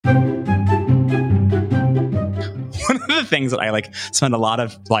things that I like spend a lot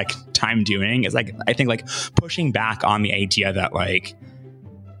of like time doing is like, I think like pushing back on the idea that like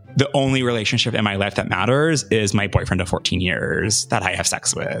the only relationship in my life that matters is my boyfriend of 14 years that I have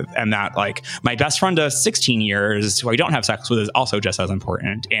sex with. And that like my best friend of 16 years who I don't have sex with is also just as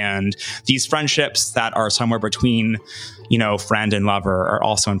important. And these friendships that are somewhere between, you know, friend and lover are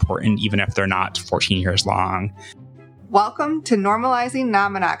also important, even if they're not 14 years long. Welcome to Normalizing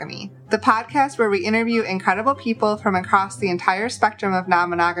Non-Monogamy, the podcast where we interview incredible people from across the entire spectrum of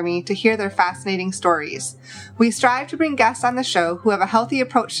non-monogamy to hear their fascinating stories. We strive to bring guests on the show who have a healthy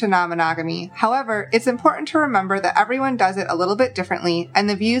approach to non-monogamy. However, it's important to remember that everyone does it a little bit differently, and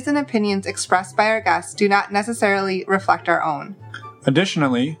the views and opinions expressed by our guests do not necessarily reflect our own.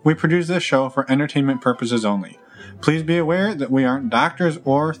 Additionally, we produce this show for entertainment purposes only. Please be aware that we aren't doctors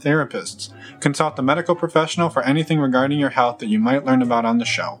or therapists. Consult the medical professional for anything regarding your health that you might learn about on the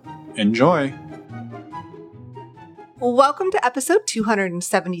show. Enjoy! Welcome to episode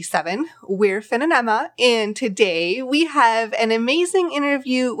 277. We're Finn and Emma, and today we have an amazing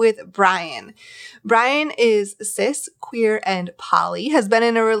interview with Brian. Brian is cis, queer, and poly, has been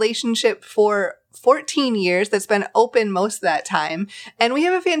in a relationship for 14 years that's been open most of that time, and we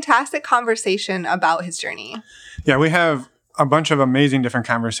have a fantastic conversation about his journey. Yeah, we have a bunch of amazing different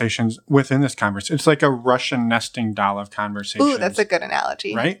conversations within this conversation. It's like a Russian nesting doll of conversations. Ooh, that's a good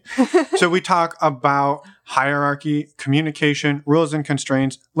analogy. Right? So we talk about hierarchy, communication, rules and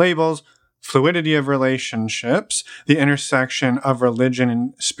constraints, labels, fluidity of relationships, the intersection of religion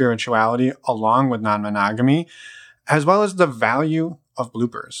and spirituality along with non-monogamy, as well as the value of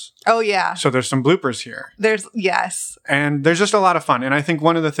bloopers. Oh, yeah. So there's some bloopers here. Yes. And there's just a lot of fun. And I think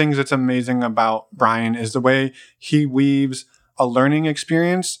one of the things that's amazing about Brian is the way he weaves a learning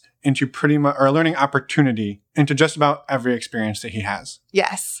experience into pretty much, or a learning opportunity into just about every experience that he has.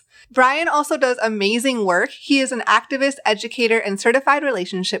 Yes. Brian also does amazing work. He is an activist, educator, and certified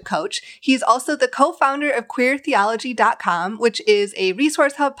relationship coach. He's also the co-founder of queertheology.com, which is a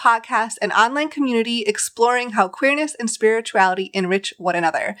resource hub podcast and online community exploring how queerness and spirituality enrich one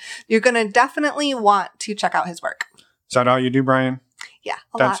another. You're going to definitely want to check out his work. Is that all you do, Brian? Yeah.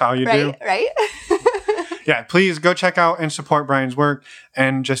 That's all you do? Right? Yeah, please go check out and support Brian's work.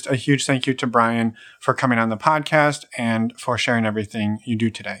 And just a huge thank you to Brian for coming on the podcast and for sharing everything you do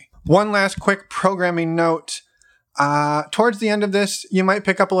today. One last quick programming note. Towards the end of this, you might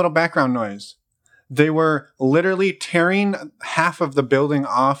pick up a little background noise. They were literally tearing half of the building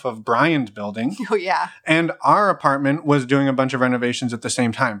off of Brian's building. Oh, yeah. And our apartment was doing a bunch of renovations at the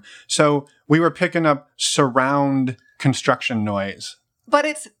same time. So we were picking up surround construction noise. But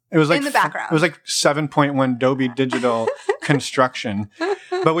it was like in the background. It was like 7.1 Dolby Digital construction.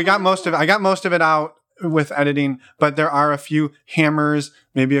 But I got most of it out with editing, but there are a few hammers,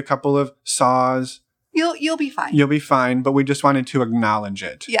 maybe a couple of saws. You'll be fine. You'll be fine, but we just wanted to acknowledge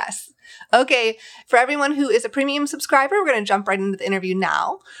it. Yes. Okay. For everyone who is a premium subscriber, we're going to jump right into the interview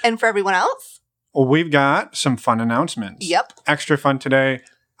now. And for everyone else, we've got some fun announcements. Yep. Extra fun today.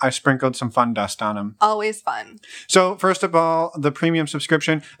 I sprinkled some fun dust on them. Always fun. So first of all, the premium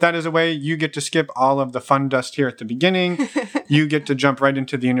subscription, that is a way you get to skip all of the fun dust here at the beginning. You get to jump right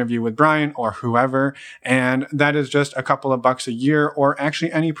into the interview with Brian or whoever. And that is just a couple of bucks a year, or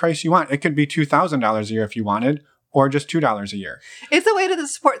actually any price you want. It could be $2,000 a year if you wanted, or just $2 a year. It's a way to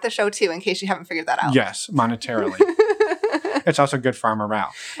support the show too, in case you haven't figured that out. Yes, monetarily. It's also good for our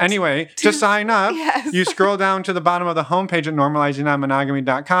morale. Anyway, to sign up, You scroll down to the bottom of the homepage at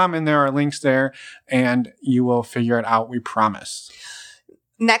normalizingnonmonogamy.com, and there are links there, and you will figure it out, we promise.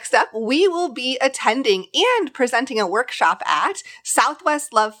 Next up, we will be attending and presenting a workshop at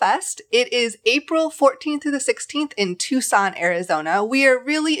Southwest Love Fest. It is April 14th through the 16th in Tucson, Arizona. We are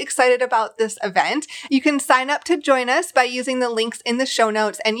really excited about this event. You can sign up to join us by using the links in the show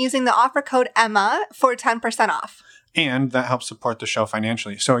notes and using the offer code EMMA for 10% off. And that helps support the show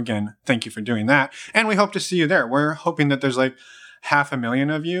financially. So again, thank you for doing that. And we hope to see you there. We're hoping that there's like 500,000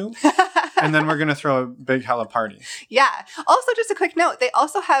 of you. And then we're going to throw a big hella party. Yeah. Also, just a quick note, they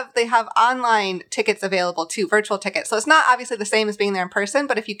have online tickets available too, virtual tickets. So it's not obviously the same as being there in person,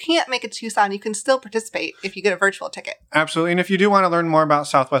 but if you can't make it to Tucson, you can still participate if you get a virtual ticket. Absolutely. And if you do want to learn more about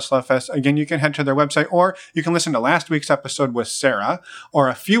Southwest Love Fest, again, you can head to their website, or you can listen to last week's episode with Sarah, or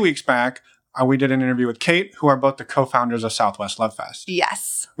a few weeks back, we did an interview with Kate, who are both the co-founders of Southwest Love Fest.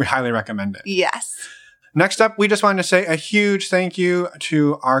 Yes. We highly recommend it. Yes. Next up, we just wanted to say a huge thank you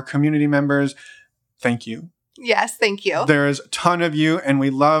to our community members. Thank you. Yes, thank you. There's a ton of you, and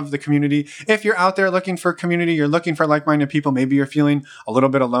we love the community. If you're out there looking for community, you're looking for like-minded people, maybe you're feeling a little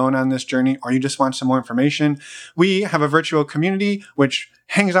bit alone on this journey, or you just want some more information, we have a virtual community which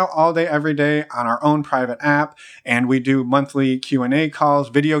hangs out all day, every day on our own private app, and we do monthly Q&A calls,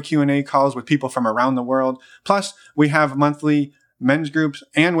 video Q&A calls with people from around the world. Plus, we have monthly men's groups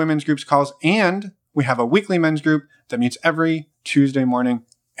and women's groups calls, and we have a weekly men's group that meets every Tuesday morning,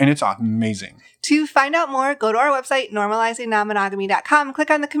 and it's amazing. To find out more, go to our website, normalizingnonmonogamy.com,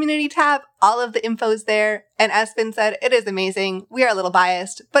 click on the community tab. All of the info's there. And as Finn said, it is amazing. We are a little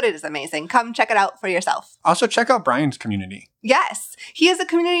biased, but it is amazing. Come check it out for yourself. Also, check out Brian's community. Yes, he has a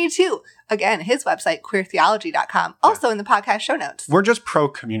community too. Again, his website, queertheology.com, also in the podcast show notes. We're just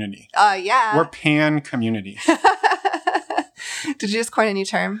pro-community. Yeah. We're pan-community. Did you just coin a new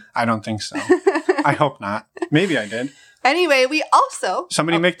term? I don't think so. I hope not. Maybe I did. Anyway, we also...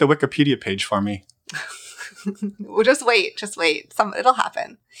 Somebody make the Wikipedia page for me. Well, just wait. It'll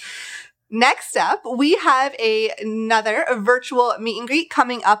happen. Next up, we have another virtual meet and greet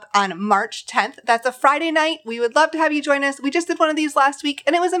coming up on March 10th. That's a Friday night. We would love to have you join us. We just did one of these last week,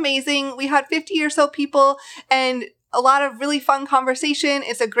 and it was amazing. We had 50 or so people, and a lot of really fun conversation.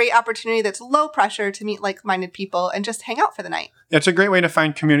 It's a great opportunity that's low pressure to meet like-minded people and just hang out for the night. It's a great way to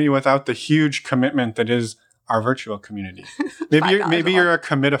find community without the huge commitment that is our virtual community. Maybe you're a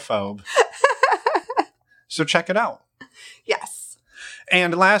commitophobe. So check it out. Yes.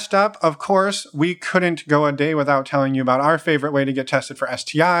 And last up, of course, we couldn't go a day without telling you about our favorite way to get tested for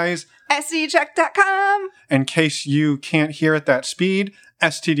STIs. STDcheck.com. In case you can't hear at that speed,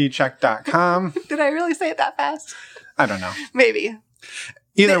 STDcheck.com. Did I really say it that fast? I don't know. Maybe.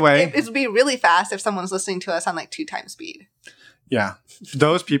 Either way. It would be really fast if someone's listening to us on 2 times speed. Yeah.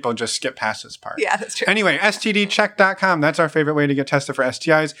 Those people just skip past this part. Yeah, that's true. Anyway, STDcheck.com. That's our favorite way to get tested for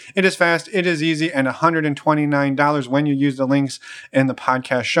STIs. It is fast, it is easy, and $129 when you use the links in the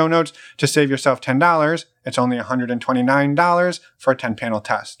podcast show notes. To save yourself $10, it's only $129 for a 10-panel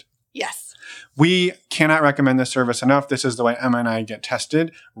test. Yes. We cannot recommend this service enough. This is the way Emma and I get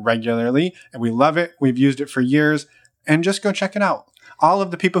tested regularly, and we love it. We've used it for years, and just go check it out. All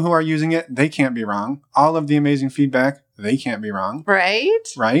of the people who are using it, they can't be wrong. All of the amazing feedback, they can't be wrong. Right?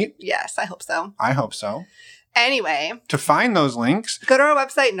 Right? Yes, I hope so. I hope so. Anyway. To find those links, go to our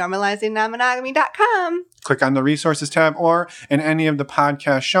website, normalizingnonmonogamy.com. Click on the resources tab or in any of the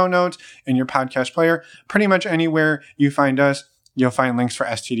podcast show notes in your podcast player. Pretty much anywhere you find us, you'll find links for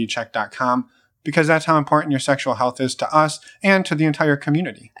STDcheck.com. Because that's how important your sexual health is to us and to the entire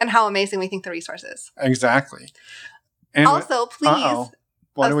community. And how amazing we think the resource is. Exactly. And also, please,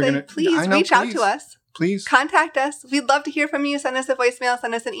 please reach out to us. Please. Contact us. We'd love to hear from you. Send us a voicemail,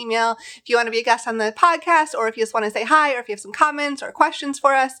 send us an email. If you want to be a guest on the podcast, or if you just want to say hi, or if you have some comments or questions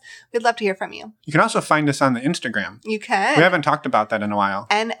for us, we'd love to hear from you. You can also find us on the Instagram. You can. We haven't talked about that in a while.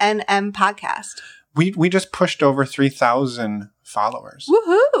 NNM Podcast. We just pushed over 3,000 followers.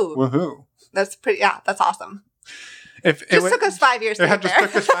 Woohoo. That's that's awesome. It took us 5 years to get there.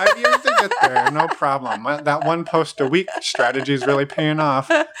 It just took us 5 years to get there. No problem. That one post a week strategy is really paying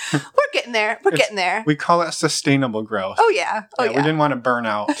off. We're getting there. Getting there. We call it sustainable growth. Oh, yeah. We didn't want to burn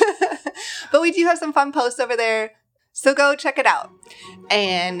out. But we do have some fun posts over there. So go check it out.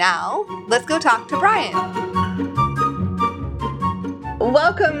 And now let's go talk to Brian.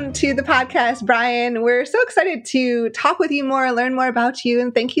 Welcome to the podcast, Brian. We're so excited to talk with you more, learn more about you,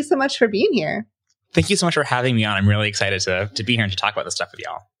 and thank you so much for being here. Thank you so much for having me on. I'm really excited to be here and to talk about this stuff with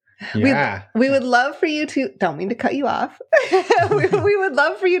y'all. Yeah. We would love for you to, don't mean to cut you off. we would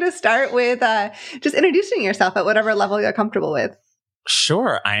love for you to start with just introducing yourself at whatever level you're comfortable with.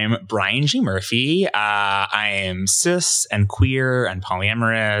 Sure. I'm Brian G. Murphy. I am cis and queer and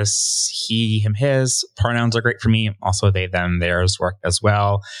polyamorous. He, him, his. Pronouns are great for me. Also they, them, theirs work as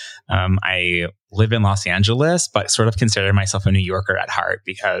well. I live in Los Angeles, but sort of consider myself a New Yorker at heart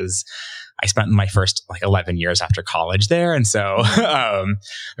because I spent my first 11 years after college there. And so I'm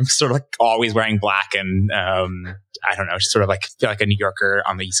sort of always wearing black and I don't know, just sort of feel like a New Yorker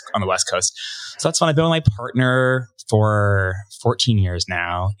on the West Coast. So that's fun. I've been with my partner for 14 years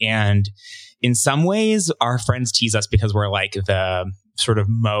now. And in some ways, our friends tease us because we're the sort of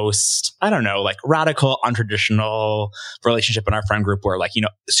most, I don't know, radical, untraditional relationship in our friend group. We're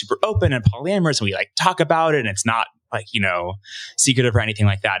super open and polyamorous and we talk about it and it's not secretive or anything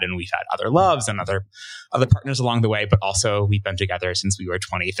like that. And we've had other loves and other partners along the way, but also we've been together since we were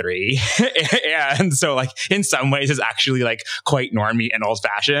 23. And so in some ways it's actually quite normy and old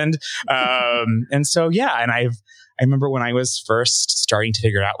fashioned. And so, yeah. And I remember when I was first starting to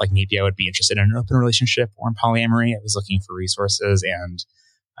figure out maybe I would be interested in an open relationship or in polyamory, I was looking for resources and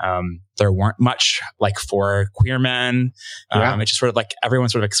There weren't much like for queer men. It just sort of like everyone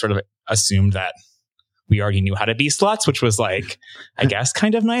sort of assumed that we already knew how to be sluts, which was like, I guess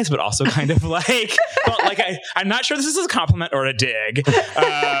kind of nice, but also kind of like, well, like I'm not sure this is a compliment or a dig.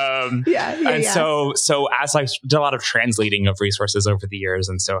 So as I did a lot of translating of resources over the years,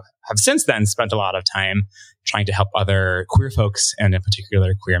 and so have since then spent a lot of time trying to help other queer folks, and in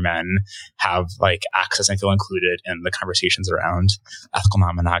particular queer men, have like access and feel included in the conversations around ethical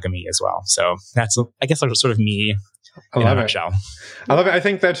non-monogamy as well. So that's, I guess, sort of me. I love it. I love it. I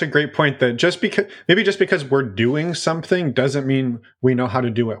think that's a great point, that just because we're doing something doesn't mean we know how to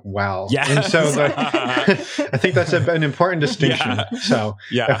do it well. Yeah. And so I think that's an important distinction. Yeah. So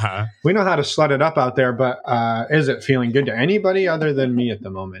we know how to slut it up out there, but is it feeling good to anybody other than me at the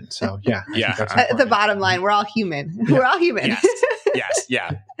moment? So At the bottom line, we're all human. Yeah. We're all human. Yes.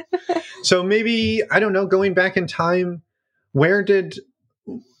 Yeah. So maybe, I don't know, going back in time,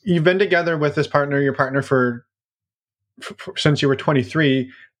 you've been together with this partner, your partner for since you were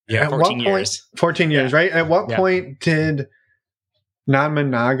 23. Yeah, 14 years. 14 years, right? At what point did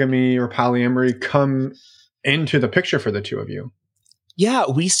non-monogamy or polyamory come into the picture for the two of you? Yeah,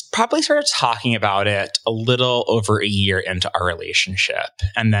 we probably started talking about it a little over a year into our relationship,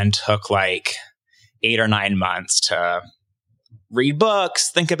 and then took like 8 or 9 months to read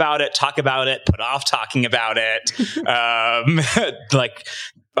books, think about it, talk about it, put off talking about it, like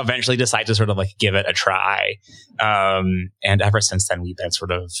eventually decide to sort of like give it a try. And ever since then, we've been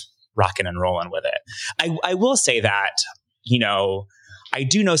sort of rocking and rolling with it. I will say that, I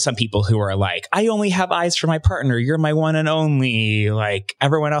do know some people who are like, I only have eyes for my partner. You're my one and only. Like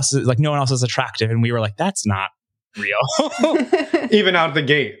everyone else is like, no one else is attractive. And we were like, that's not real. Even out of the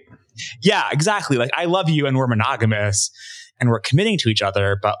gate. Yeah, exactly. Like I love you and we're monogamous and we're committing to each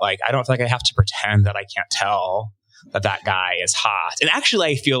other. But like, I don't feel like I have to pretend that I can't tell that guy is hot. And actually,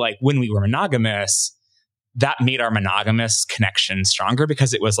 I feel like when we were monogamous, that made our monogamous connection stronger,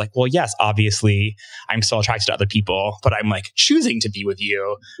 because it was like, well, yes, obviously I'm still attracted to other people, but I'm like choosing to be with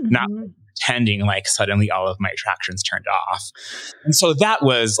you, not pretending like suddenly all of my attractions turned off. And so that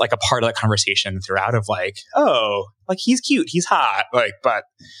was like a part of the conversation throughout of like, oh, like he's cute, he's hot, like, but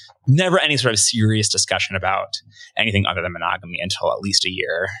never any sort of serious discussion about anything other than monogamy until at least a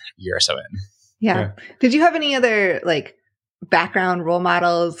year or so in. Yeah. Did you have any other like background role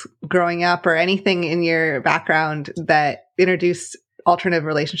models growing up, or anything in your background that introduced alternative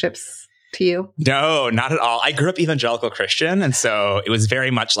relationships to you? No, not at all. I grew up evangelical Christian. And so it was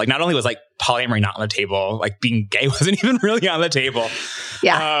very much like, not only was like polyamory not on the table, like being gay wasn't even really on the table.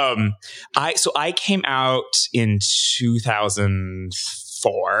 Yeah. I came out in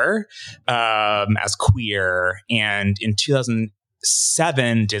 2004 as queer, and in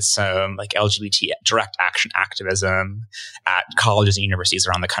 2007 did some like LGBT direct action activism at colleges and universities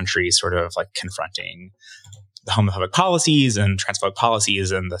around the country, sort of like confronting the homophobic policies and transphobic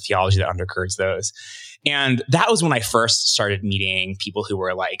policies and the theology that undergirds those. And that was when I first started meeting people who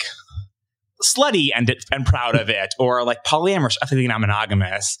were like slutty and proud of it, or like polyamorous, ethically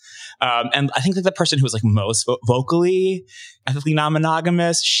non-monogamous. And I think that the person who was like most vocally ethically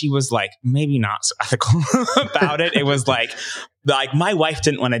non-monogamous, she was like maybe not so ethical about it. It was like my wife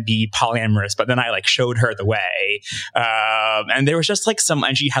didn't want to be polyamorous, but then I like showed her the way. And there was just like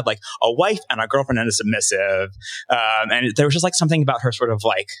and she had like a wife and a girlfriend and a submissive. And there was just like something about her sort of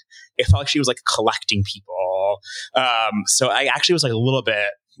like, it felt like she was like collecting people. So I actually was like a little bit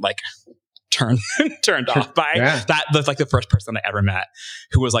like turned off by that. That's like the first person I ever met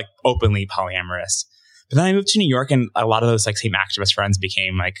who was like openly polyamorous. But then I moved to New York, and a lot of those like same activist friends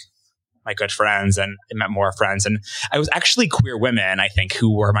became like my good friends, and I met more friends. And I was actually queer women, I think,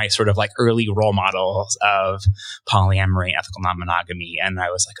 who were my sort of like early role models of polyamory and ethical non-monogamy. And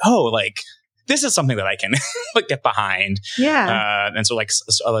I was like, oh, like this is something that I can like get behind. Yeah. And so like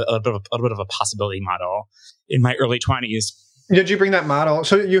a bit of a possibility model in my early 20s. Did you bring that model?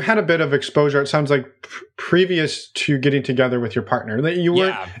 So you had a bit of exposure, it sounds like, previous to getting together with your partner. That you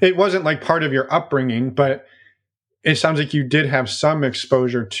weren't. It wasn't like part of your upbringing, but it sounds like you did have some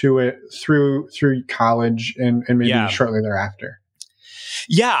exposure to it through college and maybe shortly thereafter.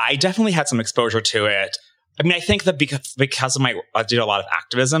 Yeah, I definitely had some exposure to it. I mean, I think that because of I did a lot of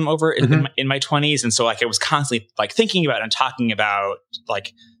activism over in my 20s, and so like I was constantly like thinking about and talking about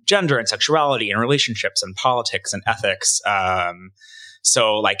like gender and sexuality and relationships and politics and ethics.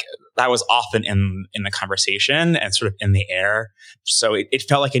 So like that was often in the conversation and sort of in the air. So it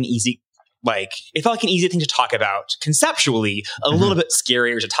felt like an easy thing to talk about conceptually, a little bit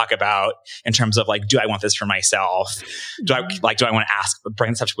scarier to talk about in terms of like, do I want this for myself? Do I want to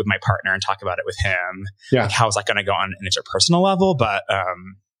bring this up with my partner and talk about it with him? Yeah. Like, how is that going to go on an interpersonal level? But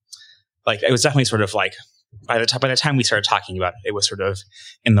like, it was definitely sort of like, by the time we started talking about it, it was sort of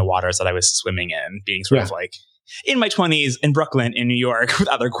in the waters that I was swimming in, being sort of like in my 20s in Brooklyn, in New York, with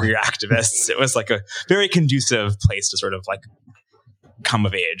other queer activists. It was like a very conducive place to sort of like come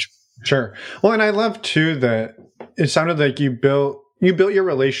of age. Sure. Well, and I love too that it sounded like you built your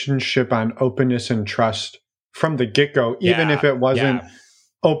relationship on openness and trust from the get-go, even if it wasn't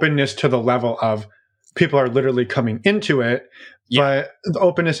openness to the level of people are literally coming into it, but the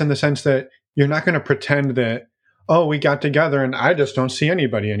openness in the sense that you're not going to pretend that, oh, we got together and I just don't see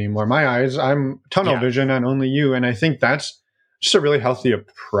anybody anymore. My eyes, I'm tunnel vision on only you. And I think that's just a really healthy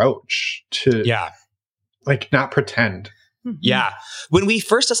approach to like not pretend. Yeah. When we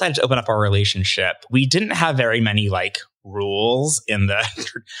first decided to open up our relationship, we didn't have very many like rules in the,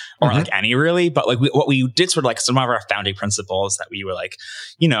 or like any really, but like what we did sort of like some of our founding principles that we were like,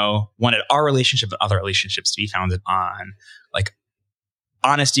 you know, wanted our relationship and other relationships to be founded on like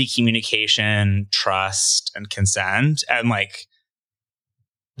honesty, communication, trust, and consent. And like,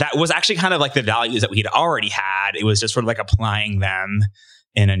 that was actually kind of like the values that we had already had. It was just sort of like applying them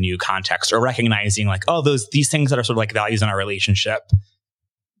in a new context, or recognizing like, oh, these things that are sort of like values in our relationship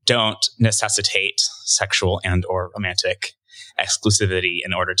don't necessitate sexual and or romantic exclusivity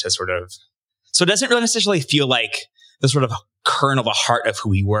in order to sort of, so it doesn't really necessarily feel like the sort of kernel, the heart of who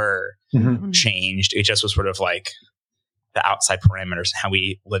we were changed. It just was sort of like the outside parameters, how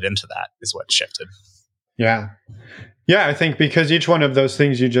we live into that is what shifted. Yeah. Yeah. I think because each one of those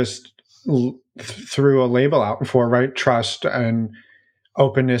things you just threw a label out for, right? Trust and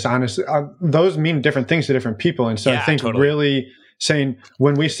openness, honesty, those mean different things to different people. And so I think really saying,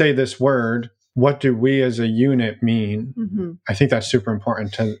 when we say this word, what do we as a unit mean? I think that's super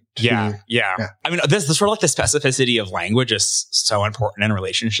important to I mean, this sort of like the specificity of language is so important in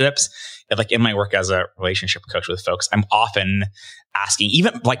relationships. And like in my work as a relationship coach with folks, I'm often asking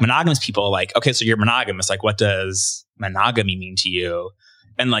even like monogamous people, like, okay, so you're monogamous. Like, what does monogamy mean to you?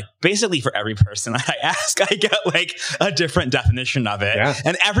 And like, basically for every person that I ask, I get like a different definition of it. Yeah.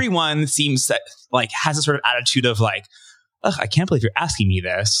 And everyone seems to, like, has a sort of attitude of like, ugh, I can't believe you're asking me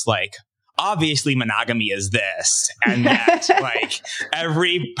this. Like, obviously monogamy is this. And that like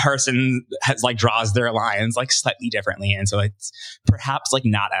every person has like draws their lines like slightly differently. And so it's perhaps like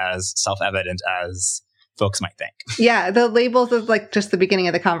not as self-evident as folks might think. Yeah. The labels is like just the beginning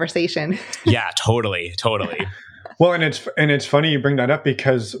of the conversation. Yeah, totally. Well, and it's funny you bring that up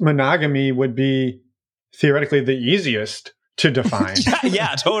because monogamy would be theoretically the easiest to define.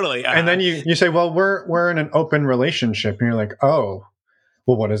 Yeah, totally. And then you say, well, we're in an open relationship, and you're like, oh,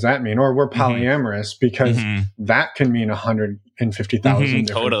 well, what does that mean? Or we're polyamorous because that can mean 150,000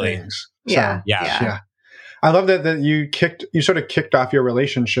 different things. So, yeah. I love that you sort of kicked off your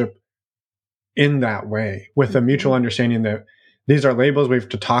relationship in that way with a mutual understanding that these are labels. We have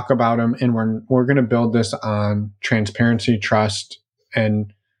to talk about them, and we're going to build this on transparency, trust,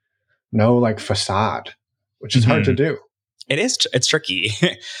 and no like facade, which is hard to do. It is. It's tricky.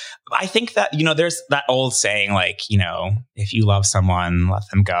 I think that, you know, there's that old saying, like, you know, if you love someone, let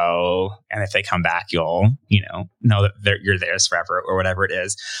them go. And if they come back, you'll, you know that you're theirs forever or whatever it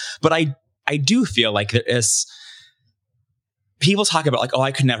is. But I do feel like there is, people talk about like, oh,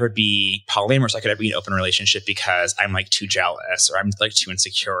 I could never be polyamorous. I could never be in an open relationship because I'm like too jealous or I'm like too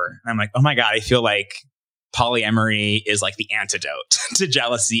insecure. And I'm like, oh my God, I feel like polyamory is like the antidote to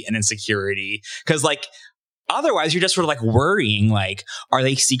jealousy and insecurity. Cause like, otherwise, you're just sort of like worrying, like, are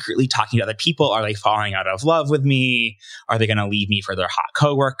they secretly talking to other people? Are they falling out of love with me? Are they going to leave me for their hot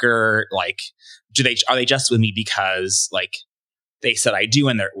coworker? Like, are they just with me because like they said I do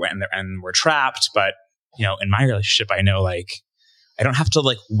and we're trapped? But, you know, in my relationship, I know like I don't have to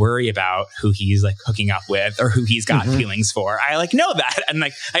like worry about who he's like hooking up with or who he's got feelings for. I like know that. And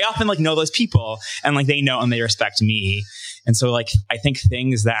like, I often like know those people and like they know and they respect me. And so like, I think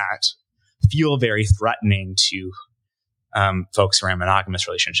things that feel very threatening to folks who are in monogamous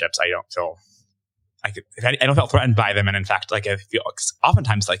relationships, I don't feel threatened by them, and in fact, like I feel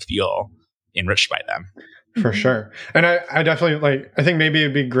oftentimes like feel enriched by them. For sure, and I definitely like. I think maybe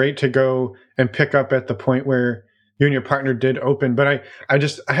it'd be great to go and pick up at the point where you and your partner did open. But I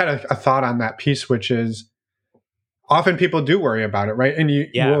had a thought on that piece, which is often people do worry about it, right? And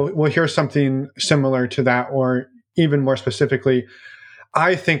we'll hear something similar to that, or even more specifically,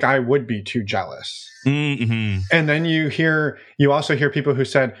 I think I would be too jealous. And then you also hear people who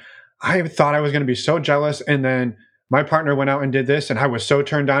said, I thought I was going to be so jealous. And then my partner went out and did this and I was so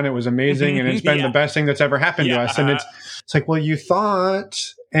turned on. It was amazing. And it's been the best thing that's ever happened to us. And it's like, well, you thought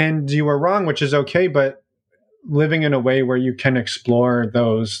and you were wrong, which is okay. But living in a way where you can explore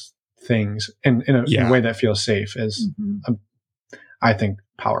those things in a way that feels safe is, I think,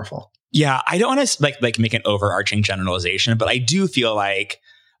 powerful. Yeah, I don't want to like make an overarching generalization, but I do feel like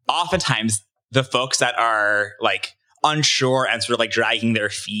oftentimes the folks that are like unsure and sort of like dragging their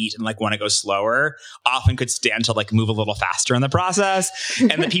feet and like want to go slower often could stand to like move a little faster in the process.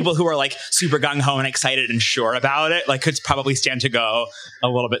 And the people who are like super gung-ho and excited and sure about it, like could probably stand to go a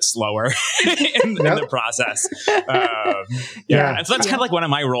little bit slower in the process. Yeah. And so that's kind of like one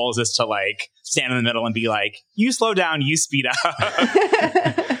of my roles is to like stand in the middle and be like, you slow down, you speed up.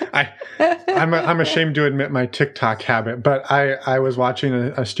 I'm ashamed to admit my TikTok habit, but I was watching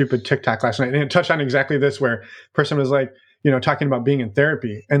a stupid TikTok last night and it touched on exactly this, where a person was like, talking about being in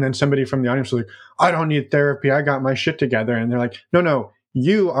therapy. And then somebody from the audience was like, I don't need therapy. I got my shit together. And they're like, no,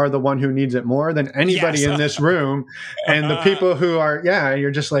 you are the one who needs it more than anybody in this room. And the people who are,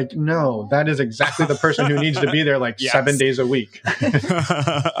 you're just like, no, that is exactly the person who needs to be there like 7 days a week.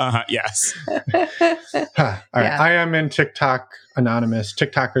 Yes. All right. I am in TikTokers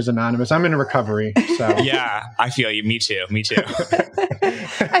Anonymous. I'm in recovery. So yeah, I feel you. Me too.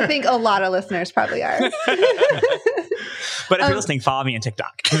 I think a lot of listeners probably are. But if you're listening, follow me on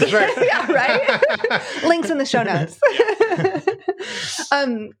TikTok. That's right. Yeah, right? Links in the show notes.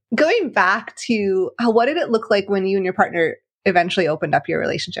 Going back to what did it look like when you and your partner eventually opened up your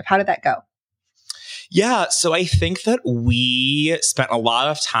relationship? How did that go? Yeah, so I think that we spent a lot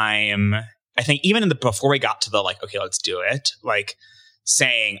of time, I think even before we got to the like, okay, let's do it, like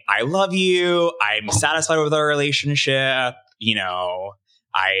saying, I love you, I'm satisfied with our relationship,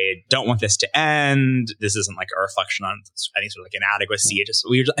 I don't want this to end. This isn't like a reflection on any sort of like inadequacy.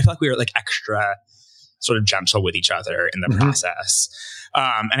 I feel like we were like extra sort of gentle with each other in the process.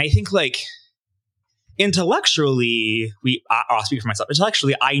 And I think like intellectually, I'll speak for myself.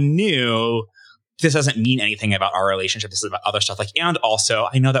 Intellectually, I knew this doesn't mean anything about our relationship. This is about other stuff. Like, and also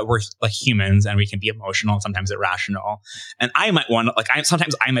I know that we're like humans and we can be emotional and sometimes irrational. And I might want to like,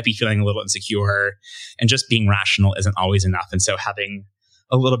 sometimes I might be feeling a little insecure and just being rational isn't always enough. And so having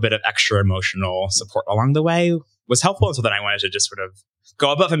a little bit of extra emotional support along the way was helpful. And so then I wanted to just sort of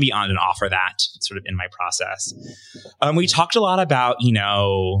go above and beyond and offer that sort of in my process. We talked a lot about,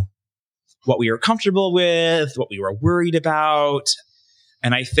 what we were comfortable with, what we were worried about.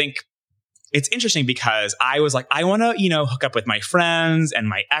 And I think it's interesting because I was like, I want to, hook up with my friends and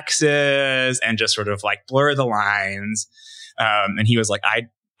my exes and just sort of like blur the lines. And he was like,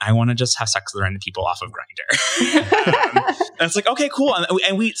 I want to just have sex with random people off of Grindr. And it's like, okay, cool.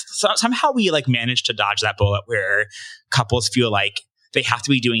 And we somehow we like managed to dodge that bullet where couples feel like they have to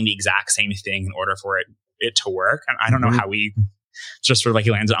be doing the exact same thing in order for it to work. And I don't know how we just sort of like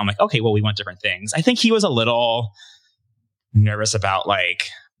landed on like, okay, well, we want different things. I think he was a little nervous about like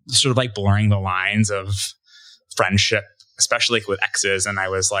sort of like blurring the lines of friendship, especially with exes. And I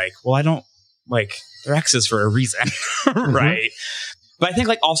was like, well, I don't like, they're exes for a reason. Right. But I think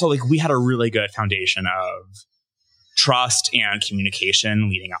like also like we had a really good foundation of trust and communication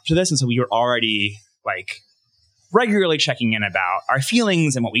leading up to this. And so we were already like regularly checking in about our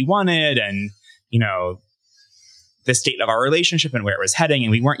feelings and what we wanted and, the state of our relationship and where it was heading.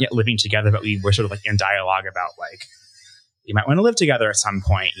 And we weren't yet living together, but we were sort of like in dialogue about like, you might want to live together at some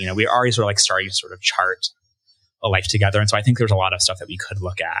point. We were already sort of like starting to sort of chart a life together. And so I think there's a lot of stuff that we could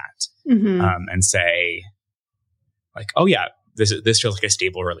look at and say like, oh yeah, this feels like a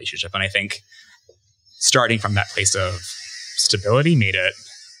stable relationship. And I think starting from that place of stability made it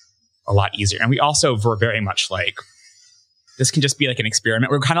a lot easier. And we also were very much like, this can just be like an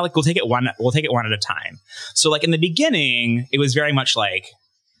experiment. We're kind of like, we'll take it one at a time. So like in the beginning, it was very much like,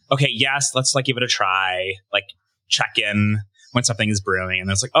 okay, yes, let's like give it a try, like check in when something is brewing.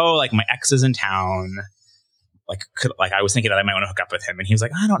 And it's like, oh, like my ex is in town. Like I was thinking that I might want to hook up with him. And he was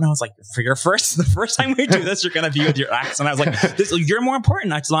like, I don't know. It's like, for the first time we do this, you're going to be with your ex. And I was like, you're more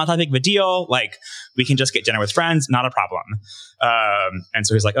important. It's not that big of a deal. Like we can just get dinner with friends. Not a problem. And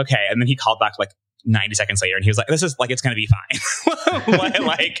so he's like, okay. And then he called back like 90 seconds later and he was like, this is like, it's going to be fine.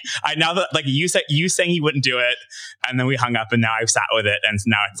 like I, now that like you saying he wouldn't do it. And then we hung up and now I've sat with it. And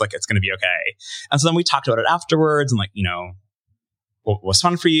now it's like, it's going to be okay. And so then we talked about it afterwards and like, what was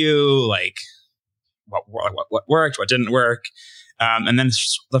fun for you? Like, what worked, what didn't work. And then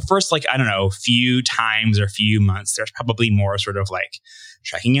the first, like, I don't know, few times or few months, there's probably more sort of like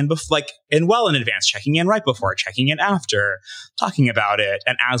checking in before, like in advance, checking in right before, checking in after, talking about it.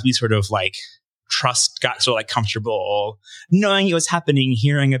 And as we sort of like trust got sort of like comfortable knowing it was happening,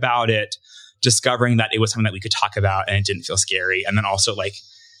 hearing about it, discovering that it was something that we could talk about and it didn't feel scary. And then also like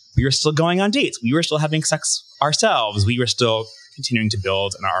we were still going on dates. We were still having sex ourselves. We were still continuing to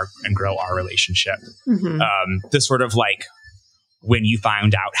build and grow our relationship. This sort of like when you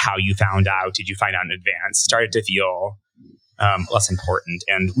found out, how you found out, did you find out in advance, started to feel less important.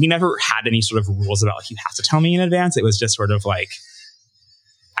 And we never had any sort of rules about like, you have to tell me in advance. It was just sort of like,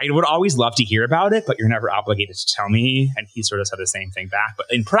 I would always love to hear about it, but you're never obligated to tell me. And he sort of said the same thing back. But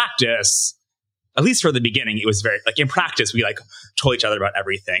in practice, at least for the beginning, it was very like in practice, we like told each other about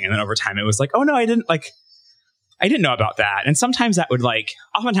everything. And then over time, it was like, oh no, I didn't know about that. And sometimes that would like,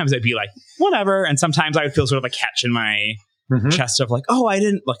 oftentimes it'd be like, whatever. And sometimes I would feel sort of a catch in my chest of like, oh, I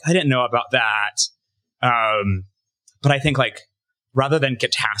didn't know about that. But I think like, rather than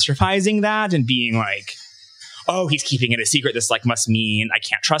catastrophizing that and being like, oh, he's keeping it a secret, this like must mean I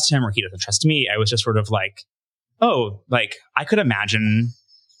can't trust him or he doesn't trust me. I was just sort of like, oh, like I could imagine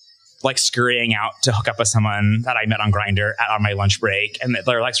like scurrying out to hook up with someone that I met on Grindr on my lunch break, and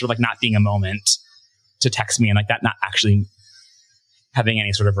they're like sort of like not being a moment to text me, and like that not actually having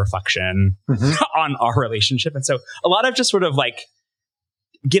any sort of reflection on our relationship. And so a lot of just sort of like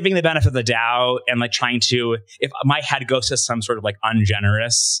giving the benefit of the doubt and like trying to, if my head goes to some sort of like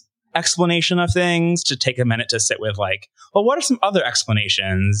ungenerous explanation of things, to take a minute to sit with like, well, what are some other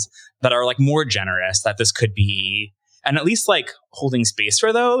explanations that are like more generous that this could be, and at least like holding space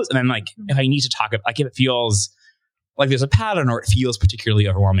for those. And then like, if I need to talk, like if it feels like there's a pattern or it feels particularly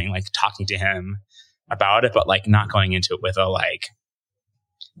overwhelming, like talking to him about it, but like not going into it with a like,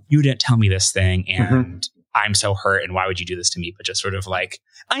 you didn't tell me this thing and I'm so hurt and why would you do this to me? But just sort of like,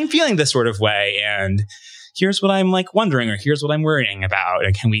 I'm feeling this sort of way and here's what I'm like wondering, or here's what I'm worrying about.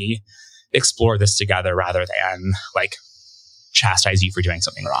 And can we explore this together rather than like chastise you for doing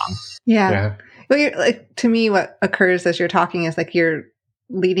something wrong? Yeah. Well, like, to me, what occurs as you're talking is like you're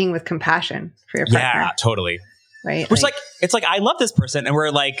leading with compassion for your partner. Yeah, totally. Right. Which like, it's like, I love this person and we're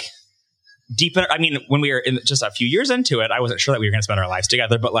like deep in, I mean, when we were in just a few years into it, I wasn't sure that we were going to spend our lives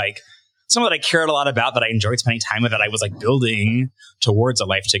together, but like someone that I cared a lot about, that I enjoyed spending time with, that I was like building towards a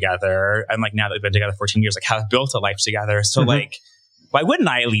life together. And like now that we've been together 14 years, like have built a life together. So like, why wouldn't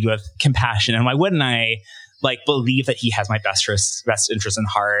I lead with compassion? And why wouldn't I like believe that he has my best interest in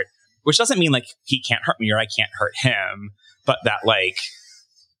heart? Which doesn't mean like he can't hurt me or I can't hurt him, but that like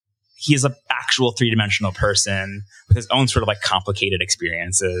he is an actual three-dimensional person with his own sort of like complicated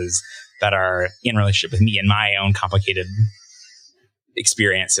experiences that are in relationship with me and my own complicated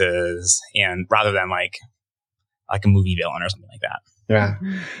experiences, and rather than like a movie villain or something like that.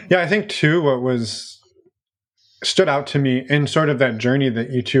 Yeah. I think too, what stood out to me in sort of that journey that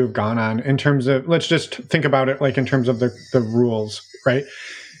you two have gone on, in terms of, let's just think about it like in terms of the rules, right?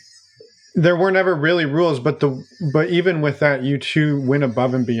 There were never really rules, but even with that, you two went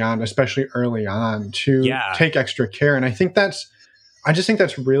above and beyond, especially early on, to take extra care. And I think it's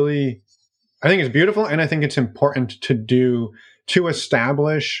beautiful, and I think it's important to do, to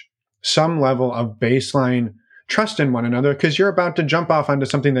establish some level of baseline trust in one another, because you're about to jump off onto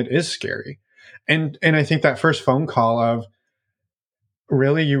something that is scary. And I think that first phone call of,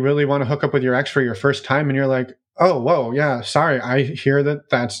 really, you really want to hook up with your ex for your first time, and you're like, oh, whoa, yeah, sorry, I hear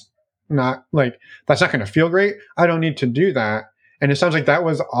that's not going to feel great. I don't need to do that. And it sounds like that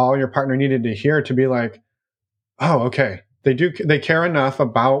was all your partner needed to hear, to be like, oh, okay, they care enough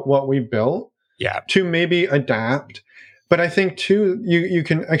about what we built to maybe adapt. But I think too, you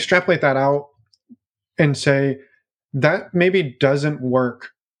can extrapolate that out and say that maybe doesn't work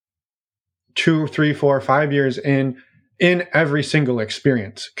 2, 3, 4, 5 years in every single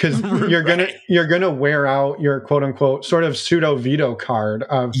experience, because you're gonna wear out your quote unquote sort of pseudo veto card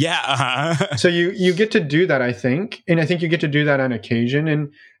of So you get to do that, I think, and I think you get to do that on occasion.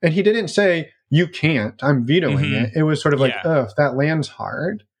 And he didn't say you can't, I'm vetoing it. It was sort of like, oh, if that lands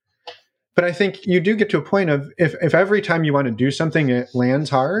hard. But I think you do get to a point of, if every time you want to do something it lands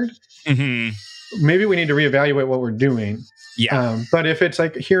hard, maybe we need to reevaluate what we're doing. But if it's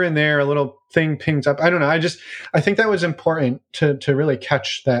like here and there, a little thing pings up, I don't know. I think that was important to really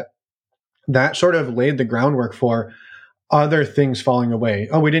catch that sort of laid the groundwork for other things falling away.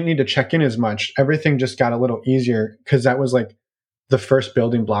 Oh, we didn't need to check in as much. Everything just got a little easier, because that was like the first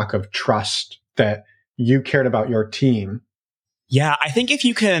building block of trust, that you cared about your team. Yeah, I think if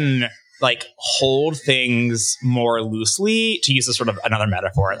you can like hold things more loosely, to use a sort of another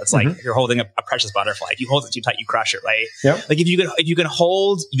metaphor, that's like if you're holding a precious butterfly. If you hold it too tight, you crush it, right? Like if you can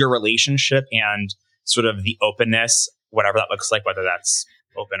hold your relationship and sort of the openness, whatever that looks like, whether that's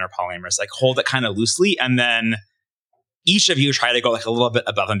open or polyamorous, like hold it kind of loosely, and then each of you try to go like a little bit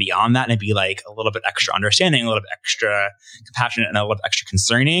above and beyond that, and be like a little bit extra understanding, a little bit extra compassionate, and a little bit extra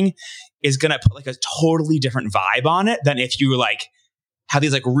concerning, is going to put like a totally different vibe on it than if you like have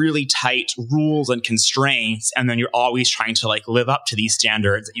these like really tight rules and constraints, and then you're always trying to like live up to these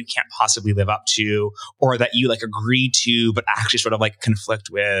standards that you can't possibly live up to, or that you like agree to but actually sort of like conflict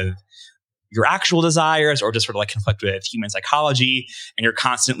with. your actual desires or just sort of like conflict with human psychology, and you're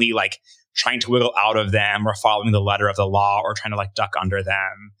constantly like trying to wiggle out of them or following the letter of the law or trying to like duck under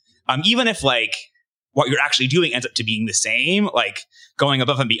them. Even if like what you're actually doing ends up to being the same, like going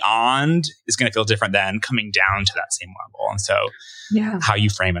above and beyond is going to feel different than coming down to that same level. And so how you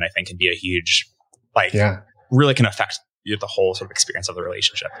frame it, I think, can be a huge, like, really can affect the whole sort of experience of the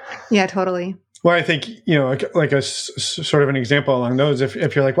relationship. Yeah, totally. Well, I think, like a sort of an example along those,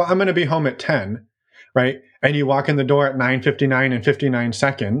 if you're like, well, I'm going to be home at 10, right? And you walk in the door at 9:59 and 59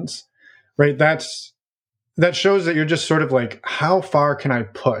 seconds, right? That shows that you're just sort of like, how far can I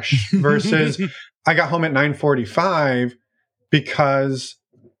push versus I got home at 9:45 because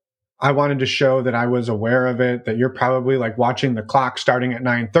I wanted to show that I was aware of it, that you're probably like watching the clock starting at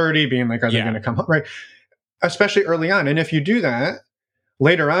 9:30, being like, are they going to come home? Right. Especially early on. And if you do that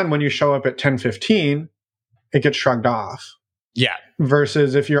later on, when you show up at 10:15, it gets shrugged off. Yeah.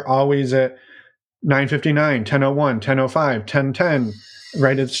 Versus if you're always at 9:59, 10:01, 10:05, 10:10,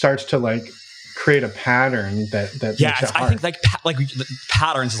 right? It starts to like create a pattern that makes it hard. I think like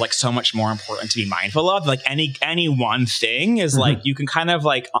patterns is like so much more important to be mindful of. Like any one thing is like, you can kind of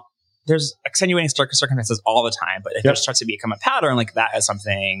like, there's extenuating circumstances all the time, but if it starts to become a pattern, like that is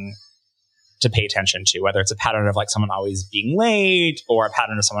something to pay attention to, whether it's a pattern of like someone always being late or a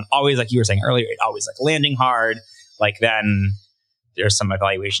pattern of someone always, like you were saying earlier, always like landing hard, like then there's some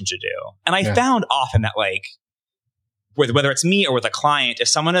evaluation to do. And I found often that like, whether it's me or with a client, if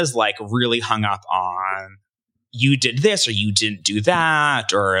someone is like really hung up on you did this or you didn't do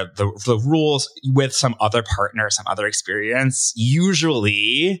that, or the rules with some other partner, some other experience,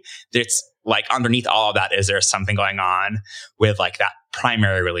 usually it's like underneath all of that is there's something going on with like that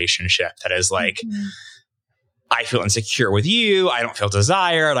primary relationship that is like, I feel insecure with you. I don't feel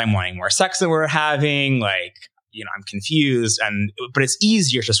desired. I'm wanting more sex than we're having. Like, I'm confused. But it's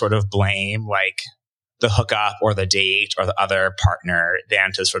easier to sort of blame like the hookup or the date or the other partner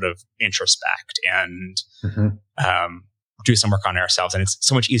than to sort of introspect and do some work on ourselves. And it's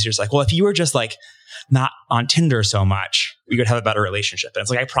so much easier. It's like, well, if you were just like not on Tinder so much, we could have a better relationship. And it's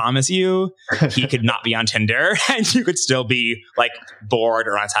like, I promise you, he could not be on Tinder and you could still be like bored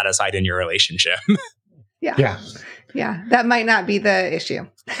or unsatisfied in your relationship. Yeah. That might not be the issue.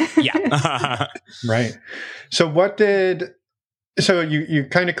 Right. So you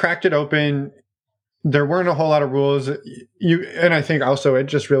kind of cracked it open. There weren't a whole lot of rules. And I think also it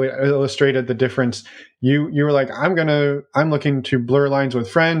just really illustrated the difference. You were like, I'm looking to blur lines with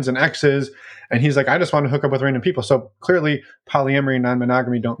friends and exes. And he's like, I just want to hook up with random people. So clearly polyamory and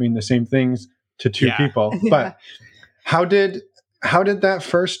non-monogamy don't mean the same things to two people. But how did that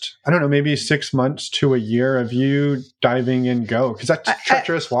first, I don't know, maybe 6 months to a year of you diving in go? Because that's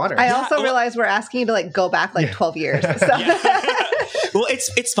treacherous water. I also realized we're asking you to like go back like 12 years. So. Well,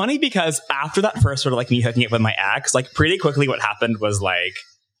 it's funny because after that first sort of like me hooking up with my ex, like pretty quickly what happened was like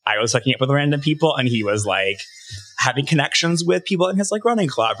I was hooking up with random people and he was like having connections with people in his like running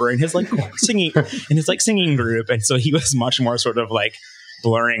club or in his like singing group. And so he was much more sort of like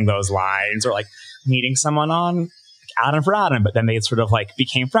blurring those lines or like meeting someone on Adam for Adam, but then they sort of like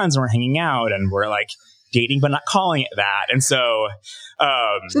became friends and were hanging out and were like dating but not calling it that. And so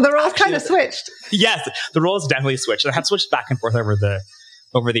the roles kind of switched. Yes, the roles definitely switched. And I had switched back and forth over the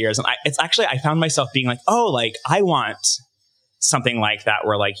years. And I found myself being like, oh, like I want something like that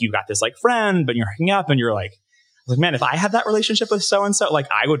where like you got this like friend, but you're hooking up and you're like, man, if I had that relationship with so-and-so, like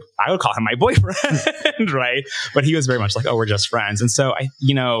I would call him my boyfriend, right? But he was very much like, oh, we're just friends. And so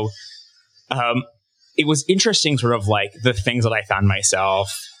it was interesting sort of like the things that I found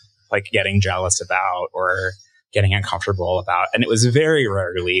myself like getting jealous about or getting uncomfortable about. And it was very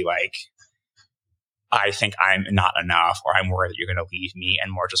rarely like, I think I'm not enough or I'm worried that you're going to leave me,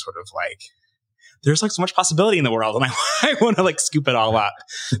 and more just sort of like, there's like so much possibility in the world and I want to like scoop it all up,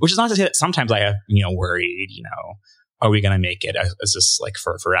 which is not to say that sometimes I have, worried, are we going to make it? Is this like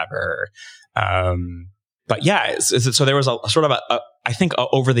for forever? But yeah, so there was a sort of I think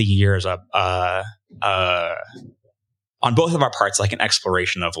over the years, on both of our parts, like an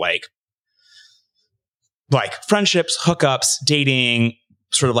exploration of like friendships, hookups, dating,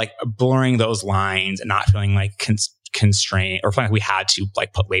 sort of like blurring those lines and not feeling like constrained or feeling like we had to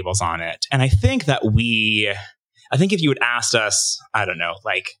like put labels on it. And I think if you had asked us, I don't know,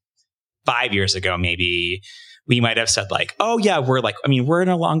 like 5 years ago, maybe we might have said like, oh yeah, we're in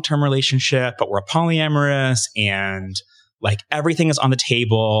a long-term relationship, but we're polyamorous and like everything is on the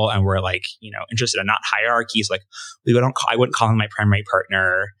table and we're like, interested in not hierarchies. Like I wouldn't call him my primary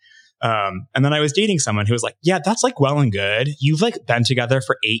partner. And then I was dating someone who was like, yeah, that's like well and good. You've like been together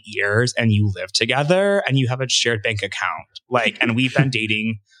for 8 years and you live together and you have a shared bank account. Like, and we've been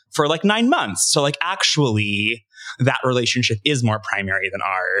dating for like 9 months. So like actually that relationship is more primary than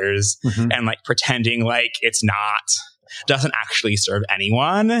ours. And like pretending like it's not doesn't actually serve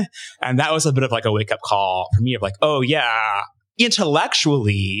anyone. And that was a bit of like a wake up call for me of like, oh yeah,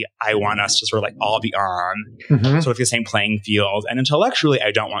 intellectually, I want us to sort of like all be on sort of the same playing field. And intellectually,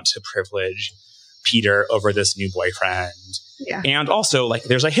 I don't want to privilege Peter over this new boyfriend. Yeah. And also, like,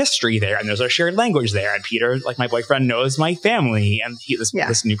 there's a history there and there's a shared language there. And Peter, like, my boyfriend knows my family and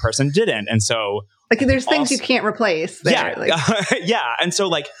this new person didn't. And so, like, there's things you can't replace there. Yeah. Like. Yeah. And so,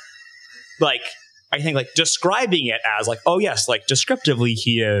 like, I think, like, describing it as, like, oh, yes, like, descriptively,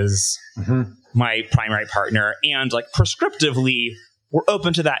 he is my primary partner. And, like, prescriptively, we're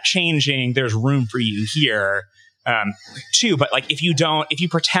open to that changing. There's room for you here, too. But, like, if you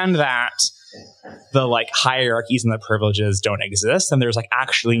pretend that the like hierarchies and the privileges don't exist, then there's like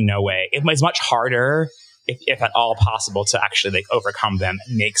actually no way. It's much harder, if at all possible, to actually like overcome them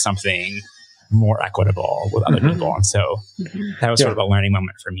and make something more equitable with other people. And so that was sort of a learning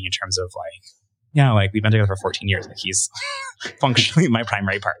moment for me in terms of like, yeah, like we've been together for 14 years. Like he's functionally my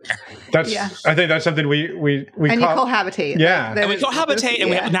primary partner. I think that's something we and you cohabitate. Yeah, and we cohabitate, and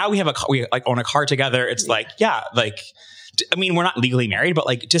we like own a car together. It's like, yeah, like. I mean, we're not legally married, but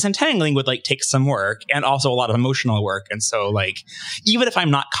like disentangling would like take some work and also a lot of emotional work. And so like, even if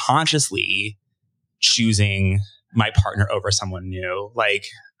I'm not consciously choosing my partner over someone new, like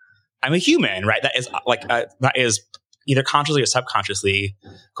I'm a human, right? That is either consciously or subconsciously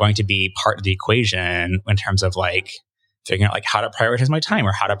going to be part of the equation in terms of like figuring out like how to prioritize my time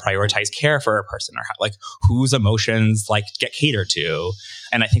or how to prioritize care for a person or how, like whose emotions like get catered to.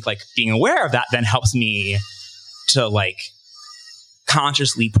 And I think like being aware of that then helps me to like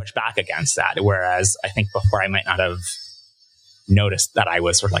consciously push back against that. Whereas I think before I might not have noticed that I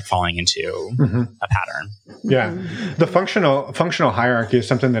was sort of like falling into a pattern. Yeah. The functional hierarchy is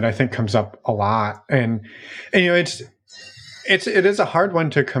something that I think comes up a lot. And you know, it is a hard one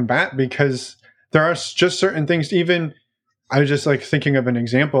to combat because there are just certain things. Even I was just like thinking of an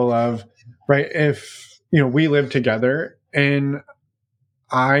example of, right, if, you know, we live together and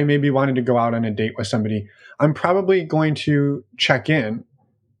I maybe wanted to go out on a date with somebody, I'm probably going to check in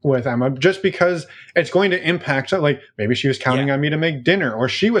with Emma just because it's going to impact, like maybe she was counting on me to make dinner or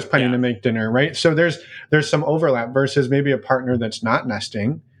she was planning to make dinner, right? So there's some overlap versus maybe a partner that's not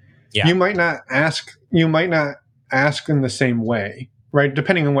nesting. Yeah. You might not ask in the same way, right?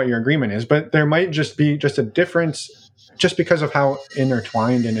 Depending on what your agreement is, but there might just be just a difference just because of how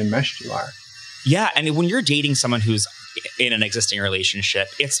intertwined and enmeshed you are. Yeah. And when you're dating someone who's in an existing relationship,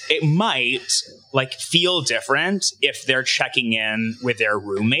 it might like feel different if they're checking in with their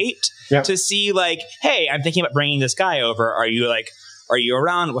roommate to see like, hey, I'm thinking about bringing this guy over. Are you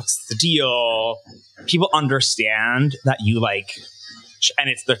around? What's the deal? People understand that you like, and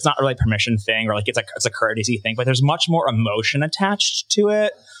it's not really a permission thing or like it's a courtesy thing, but there's much more emotion attached to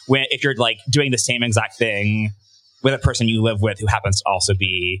it when if you're like doing the same exact thing with a person you live with who happens to also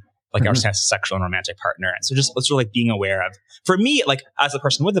be like our sexual and romantic partner. And so just let's really like being aware of, for me, like as a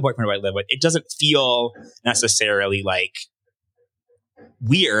person with the boyfriend who I live with, it doesn't feel necessarily like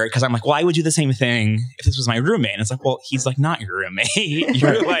weird because I'm like, well, I would do the same thing if this was my roommate. And it's like, well, he's like not your roommate.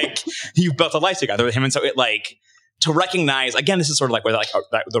 You're like, you've built a life together with him. And so it like, to recognize, again, this is sort of like where like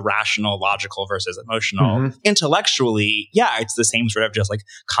the rational, logical versus emotional. Intellectually, yeah, it's the same sort of just like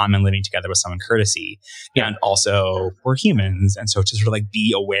common living together with someone courtesy. And also we're humans. And so to sort of like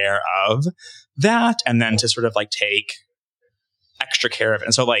be aware of that and then to sort of like take extra care of it.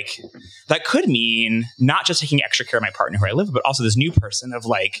 And so like that could mean not just taking extra care of my partner who I live with, but also this new person of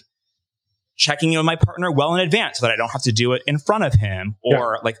like checking in with my partner well in advance so that I don't have to do it in front of him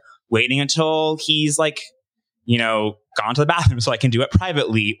or like waiting until he's like, you know, gone to the bathroom so I can do it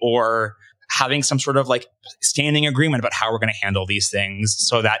privately or having some sort of like standing agreement about how we're going to handle these things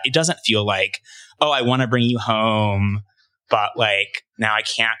so that it doesn't feel like, oh, I want to bring you home, but like now I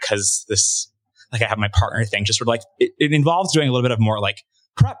can't because this, like I have my partner thing. Just sort of like it involves doing a little bit of more like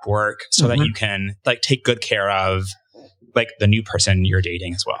prep work so that you can like take good care of like the new person you're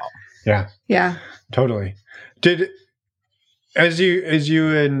dating as well. Yeah. Yeah. Totally. As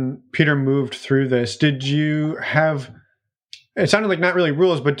you and Peter moved through this, did you have, it sounded like not really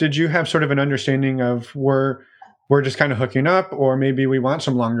rules, but did you have sort of an understanding of we're just kind of hooking up or maybe we want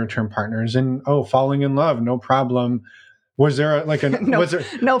some longer term partners and falling in love, no problem. Was there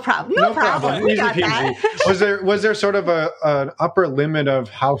no problem. We got that. Was there sort of an upper limit of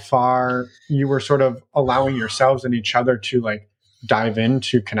how far you were sort of allowing yourselves and each other to like dive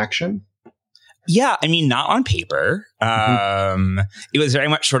into connection? Yeah, I mean, not on paper. It was very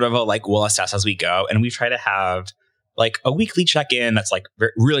much sort of a like, we'll assess as we go. And we try to have like a weekly check-in that's like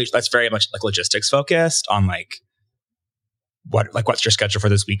that's very much like logistics focused on like what's your schedule for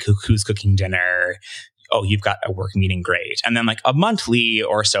this week? Who's cooking dinner? Oh, you've got a work meeting. Great. And then like a monthly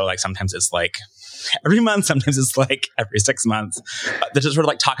or so, like sometimes it's like every month, sometimes it's like every 6 months. That just sort of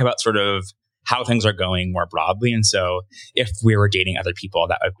like talk about sort of how things are going more broadly. And so if we were dating other people,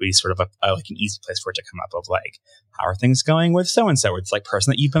 that would be sort of like an easy place for it to come up of like, how are things going with so-and-so? It's like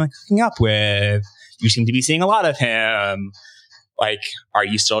person that you've been like hooking up with. You seem to be seeing a lot of him. Like, are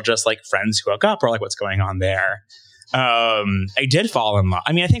you still just like friends who hook up, or like what's going on there? I did fall in love.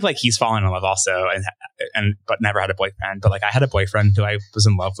 I mean, I think like he's fallen in love also but never had a boyfriend. But like I had a boyfriend who I was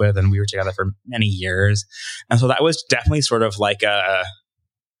in love with, and we were together for many years. And so that was definitely sort of like a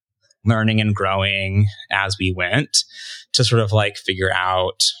learning and growing as we went to sort of like figure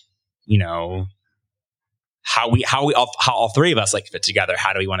out, you know, how all three of us like fit together.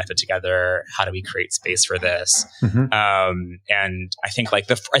 How do we want to fit together? How do we create space for this? And I think like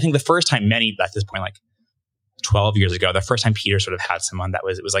the first time at this point, like 12 years ago, the first time Peter sort of had someone it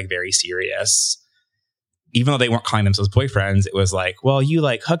was like very serious, even though they weren't calling themselves boyfriends. It was like, well, you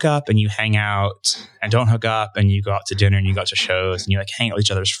like hook up and you hang out and don't hook up, and you go out to dinner and you go out to shows and you like hang out with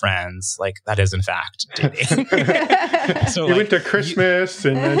each other's friends. Like that is in fact dating. So you went to Christmas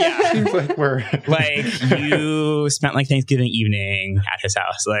and it seems like we're like you spent like Thanksgiving evening at his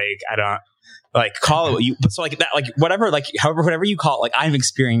house. Like I don't like call it what you, but so like that, like whatever, like whatever you call it, like I'm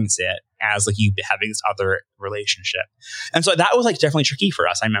experiencing it as like you having this other relationship. And so that was like definitely tricky for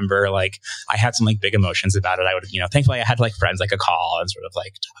us. I remember like I had some like big emotions about it. I would, thankfully I had like friends I could call and sort of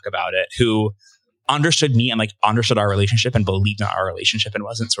like talk about it, who understood me and like understood our relationship and believed in our relationship, and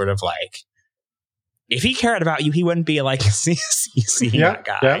wasn't sort of like, if he cared about you, he wouldn't be like seeing that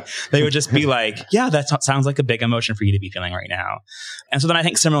guy. Yeah. They would just be like, yeah, that sounds like a big emotion for you to be feeling right now. And so then I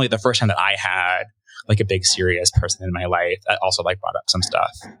think similarly, the first time that I had like a big serious person in my life, that also like brought up some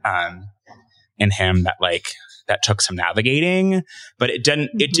stuff in him that took some navigating, but it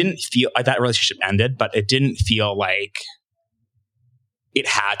didn't feel like that relationship ended, but it didn't feel like it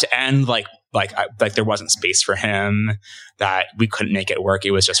had to end. Like there wasn't space for him, that we couldn't make it work.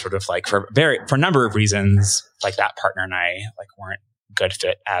 It was just sort of like for a number of reasons, like that partner and I like weren't good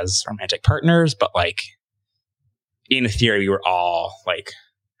fit as romantic partners, but like in theory we were all like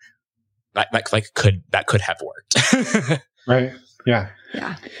that could have worked. Right. Yeah.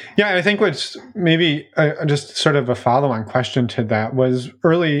 I think what's maybe just sort of a follow-on question to that was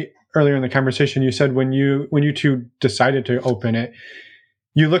earlier in the conversation, you said when you two decided to open it,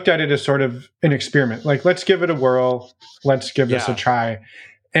 you looked at it as sort of an experiment. Like, let's give it a whirl. Let's give this a try.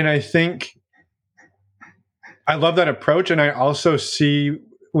 And I think I love that approach. And I also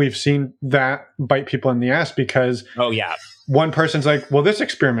we've seen that bite people in the ass, because one person's like, well, this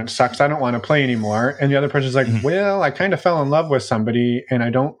experiment sucks. I don't want to play anymore. And the other person's like, well, I kind of fell in love with somebody and I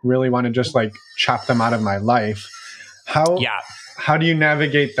don't really want to just like chop them out of my life. How do you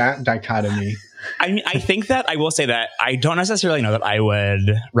navigate that dichotomy? I mean, I think that I will say that I don't necessarily know that I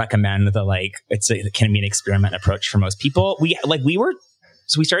would recommend it can be an experiment approach for most people. We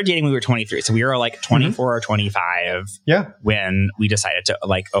started dating when we were 23. So we were like 24 or 25 when we decided to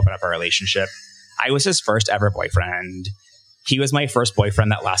like open up our relationship. I was his first ever boyfriend. He was my first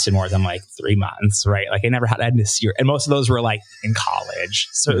boyfriend that lasted more than like 3 months, right? Like I never had this year. And most of those were like in college.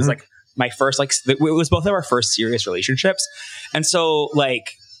 So it was like my first, like it was both of our first serious relationships. And so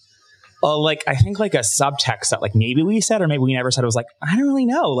like I think like a subtext that like maybe we said or maybe we never said, it was like, I don't really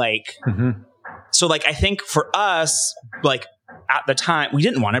know. Like, so like, I think for us, like at the time we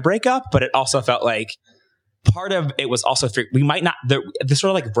didn't want to break up, but it also felt like part of it was also we might not, the sort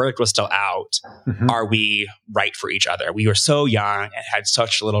of like verdict was still out. Are we right for each other? We were so young and had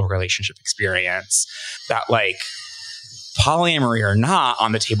such little relationship experience that like polyamory or not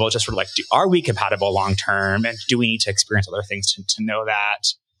on the table, just sort of like, are we compatible long-term? And do we need to experience other things to know that?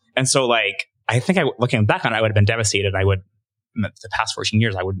 And so like, I think looking back on it, I would have been devastated. The past 14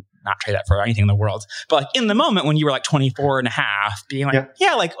 years, I would not trade that for anything in the world. But like in the moment when you were like 24 and a half, being like,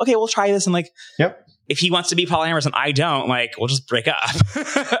 like, okay, we'll try this. And like, if he wants to be polyamorous and I don't, like, we'll just break up.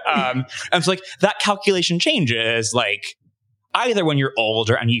 And so like that calculation changes, like either when you're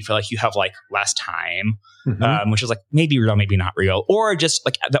older and you feel like you have like less time, which is like maybe real, maybe not real, or just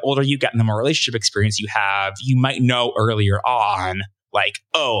like the older you get and the more relationship experience you have, you might know earlier on, like,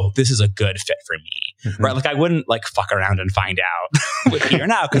 oh, this is a good fit for me, right? Like I wouldn't like fuck around and find out with Peter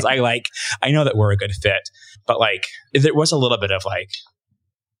now, because I know that we're a good fit. But like there was a little bit of like,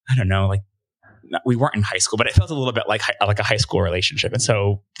 I don't know, like we weren't in high school, but it felt a little bit like a high school relationship. And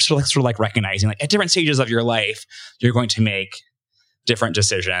so sort of like recognizing like at different stages of your life, you're going to make different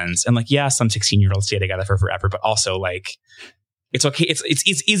decisions. And like, yeah, some 16-year-olds stay together for forever, but also like, it's okay.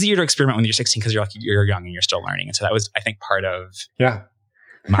 It's easier to experiment when you're 16 because you're young and you're still learning. And so that was, I think, part of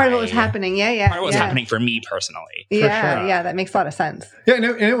part of what was happening. Yeah. Part of what was happening for me personally. Yeah. That makes a lot of sense. Yeah. And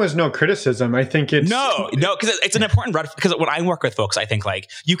it was no criticism. I think it's no, because it's an important because when I work with folks, I think like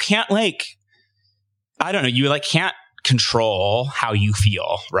you can't like, I don't know, you like can't control how you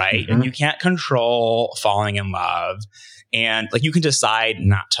feel, right? And you can't control falling in love. And like you can decide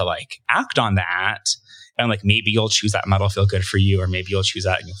not to like act on that. And like maybe you'll choose that and that'll feel good for you, or maybe you'll choose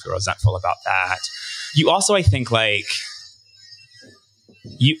that and you'll feel resentful about that. You also, I think, like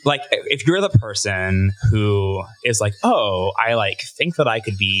you like if you're the person who is like, oh, I like think that I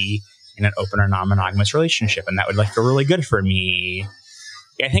could be in an open or non-monogamous relationship and that would like feel really good for me.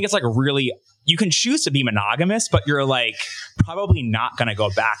 I think it's like really, you can choose to be monogamous, but you're like probably not going to go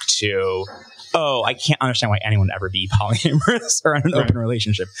back to, oh, I can't understand why anyone would ever be polyamorous or in an open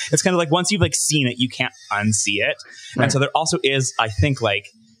relationship. It's kind of like once you've like seen it, you can't unsee it. Right. And so there also is, I think, like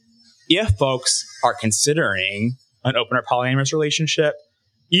if folks are considering an open or polyamorous relationship,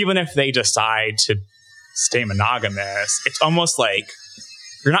 even if they decide to stay monogamous, it's almost like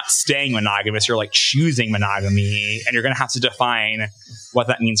you're not staying monogamous, you're like choosing monogamy, and you're going to have to define what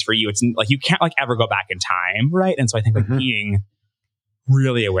that means for you. It's like you can't like ever go back in time, right? And so I think like being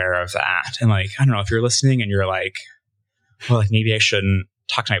really aware of that, and like I don't know if you're listening and you're like, well, like maybe I shouldn't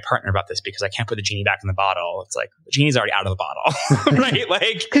talk to my partner about this because I can't put the genie back in the bottle. It's like the genie's already out of the bottle, right?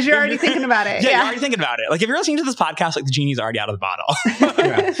 Like because you're already thinking about it. Yeah, you're already thinking about it. Like if you're listening to this podcast, like the genie's already out of the bottle.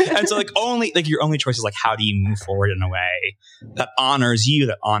 And so like your only choice is like how do you move forward in a way that honors you,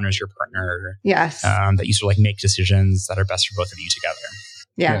 that honors your partner. Yes. That you sort of like make decisions that are best for both of you together.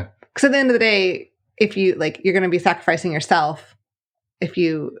 Yeah. Because at the end of the day, if you like, you're going to be sacrificing yourself. If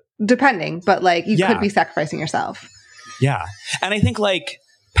you depending, but like you could be sacrificing yourself. Yeah. And I think like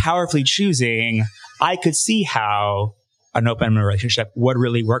powerfully choosing, I could see how an open relationship would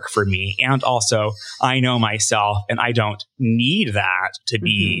really work for me. And also I know myself and I don't need that to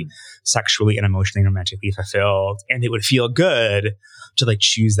be sexually and emotionally and romantically fulfilled. And it would feel good to like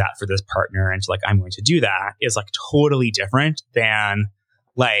choose that for this partner. And to like, I'm going to do that is like totally different than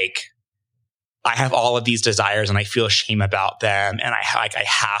like, I have all of these desires and I feel shame about them. And I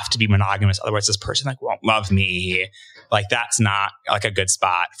have to be monogamous. Otherwise this person like won't love me. Like that's not like a good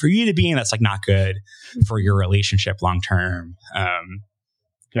spot for you to be in. That's like not good for your relationship long-term.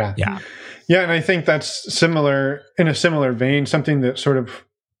 Yeah. And I think that's similar in a similar vein, something that sort of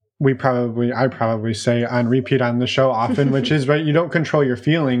I probably say on repeat on the show often, which is right. You don't control your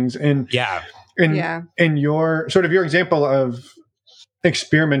feelings. And in your sort of your example of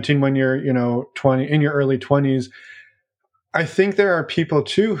experimenting when you're, 20 in your early 20s, I think there are people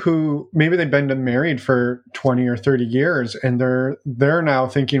too who maybe they've been married for 20 or 30 years and they're now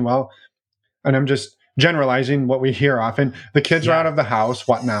thinking, well, and I'm just generalizing what we hear often, the kids are out of the house,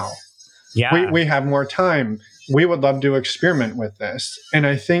 what now? Yeah. We have more time. We would love to experiment with this. And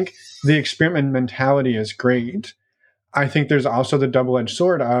I think the experiment mentality is great. I think there's also the double-edged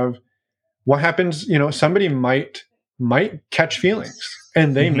sword of what happens, somebody might catch feelings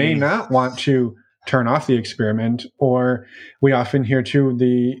and they may not want to turn off the experiment, or we often hear too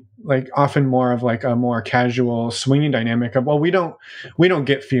often more of like a more casual swinging dynamic of, well, we don't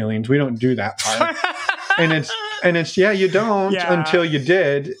get feelings. We don't do that part. and it's you don't until you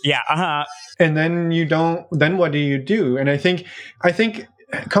did. Yeah. Uh-huh. And then you don't, then what do you do? And I think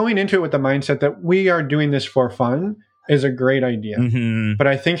going into it with the mindset that we are doing this for fun is a great idea. But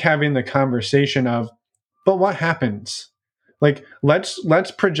I think having the conversation of, but what happens? Like,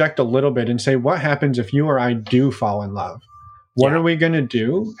 let's project a little bit and say, what happens if you or I do fall in love? What are we going to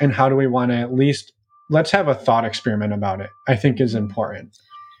do? And how do we want to at least, let's have a thought experiment about it, I think is important.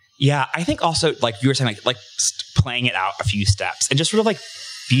 Yeah. I think also, like you were saying, like playing it out a few steps and just sort of like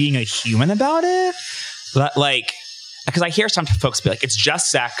being a human about it. But like, because I hear some folks be like, it's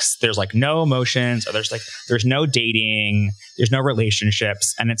just sex. There's like no emotions, or there's no dating, there's no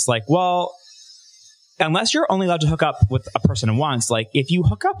relationships. And it's like, well, unless you're only allowed to hook up with a person once, like if you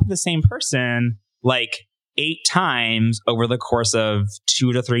hook up with the same person like 8 times over the course of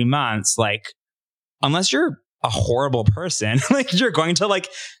 2 to 3 months, like unless you're a horrible person, like you're going to like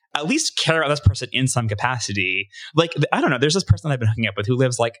at least care about this person in some capacity. Like, I don't know, there's this person that I've been hooking up with who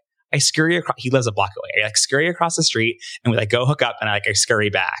lives like, he lives a block away. I like scurry across the street and we like go hook up and I scurry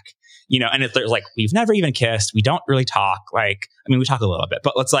back, and if there's like, we've never even kissed. We don't really talk. Like, I mean, we talk a little bit,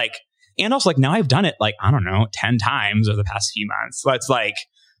 but let's like, and also like now I've done it like, I don't know, 10 times over the past few months. So it's like,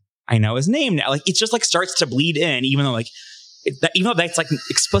 I know his name now. Like, it just like starts to bleed in, even though like, even though that's like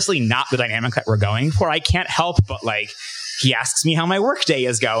explicitly not the dynamic that we're going for, I can't help but like he asks me how my work day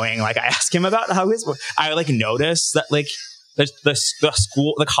is going. Like I ask him about how I like notice that like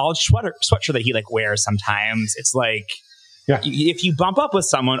the college sweatshirt that he like wears sometimes. It's like, if you bump up with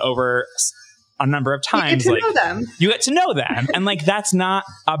someone over a number of times, you get to know them. And like, that's not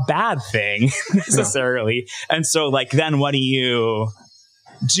a bad thing necessarily. And so like, then what do you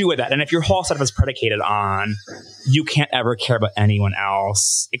do with that? And if your whole setup is predicated on, you can't ever care about anyone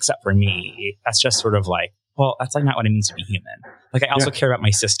else except for me, that's just sort of like, well, that's like not what it means to be human. Like I also care about my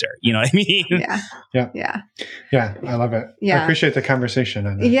sister. You know what I mean? Yeah. I love it. Yeah. I appreciate the conversation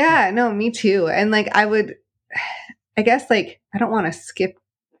on that. Yeah, no, me too. And like, I guess like, I don't want to skip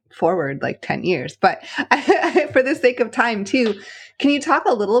forward like 10 years, but for the sake of time too, can you talk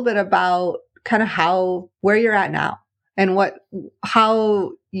a little bit about kind of where you're at now and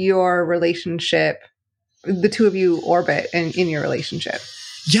how your relationship, the two of you orbit in your relationship?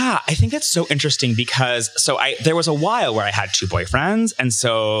 Yeah, I think that's so interesting because there was a while where I had two boyfriends. And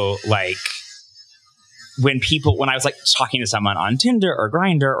so like when I was like talking to someone on Tinder or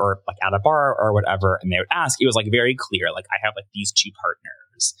Grindr or like at a bar or whatever, and they would ask, it was like very clear, like I have like these two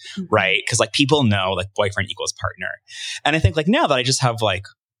partners, right? Because like people know like boyfriend equals partner. And I think like now that I just have like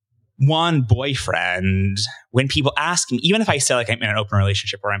one boyfriend, when people ask me, even if I say like I'm in an open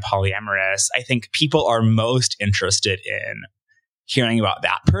relationship or I'm polyamorous, I think people are most interested in hearing about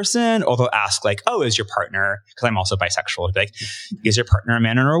that person, or they'll ask like, oh, is your partner, because I'm also bisexual, like, is your partner a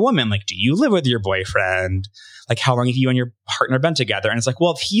man or a woman? Like, do you live with your boyfriend? Like, how long have you and your partner been together? And it's like,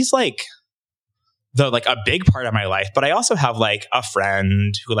 well, if he's like a big part of my life, but I also have like a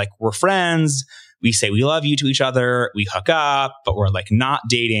friend who like, we're friends. We say we love you to each other. We hook up, but we're like not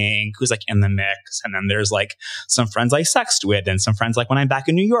dating, who's like in the mix. And then there's like some friends I sexted with and some friends like when I'm back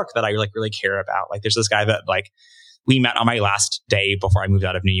in New York that I like really care about. Like there's this guy that like, we met on my last day before I moved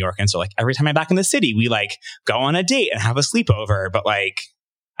out of New York. And so like every time I'm back in the city, we like go on a date and have a sleepover. But like,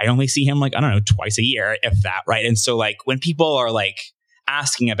 I only see him like, I don't know, twice a year, if that. Right. And so like when people are like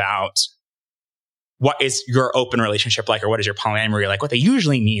asking about what is your open relationship like, or what is your polyamory like, what they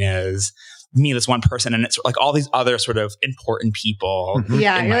usually mean is me, this one person, and it's like all these other sort of important people in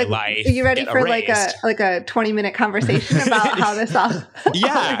my life. Are you ready for erased. like a 20-minute conversation about how this all?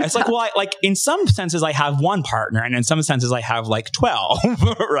 Yeah, it's like, well, like in some senses I have one partner, and in some senses I have like 12,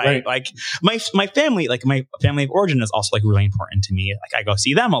 right? Like my family, like my family of origin is also like really important to me. Like I go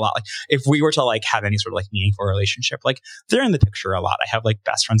see them a lot. Like if we were to like have any sort of like meaningful relationship, like they're in the picture a lot. I have like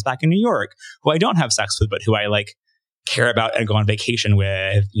best friends back in New York who I don't have sex with, but who I like care about and go on vacation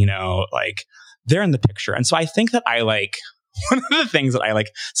with, you know, like they're in the picture. And so I think that I like, one of the things that I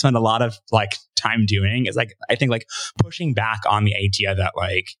like spend a lot of like time doing is like, I think like pushing back on the idea that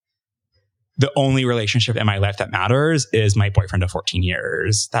like the only relationship in my life that matters is my boyfriend of 14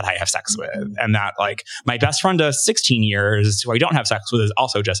 years that I have sex with. And that like my best friend of 16 years who I don't have sex with is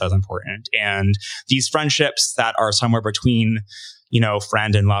also just as important. And these friendships that are somewhere between, you know,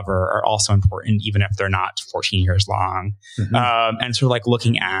 friend and lover are also important, even if they're not 14 years long. And sort of like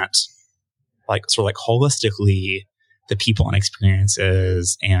looking at like sort of like holistically the people and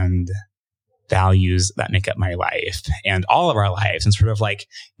experiences and values that make up my life and all of our lives, and sort of like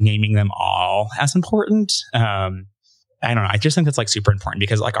naming them all as important. I don't know. I just think that's like super important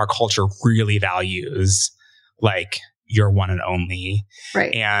because like our culture really values like your one and only.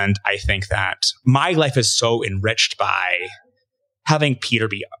 Right. And I think that my life is so enriched by having Peter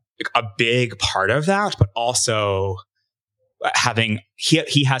be a big part of that, but also having,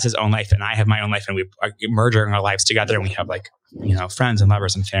 he has his own life and I have my own life, and we are merging our lives together, and we have like, you know, friends and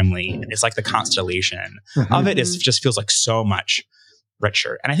lovers and family. And it's like the constellation of it is just feels like so much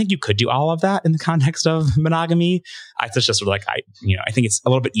richer. And I think you could do all of that in the context of monogamy. It's just sort of like, I think it's a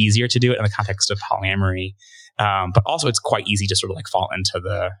little bit easier to do it in the context of polyamory. But also it's quite easy to sort of like fall into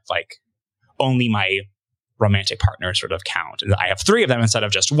the like only my romantic partners sort of count. And I have 3 of them instead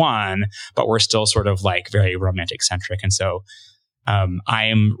of just 1, but we're still sort of like very romantic centric. And so I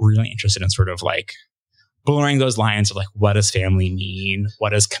am really interested in sort of like blurring those lines of like, what does family mean? What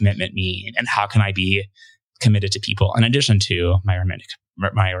does commitment mean? And how can I be committed to people in addition to my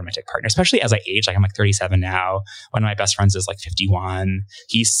romantic partner, especially as I age? Like I'm like 37 now. One of my best friends is like 51.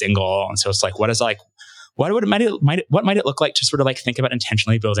 He's single. And so it's like, what might it look like to sort of like think about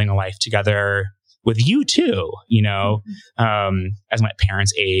intentionally building a life together with you too, you know, as my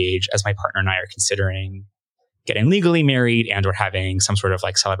parents age, as my partner and I are considering getting legally married and we're having some sort of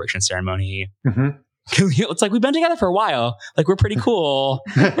like celebration ceremony. It's like, we've been together for a while. Like we're pretty cool.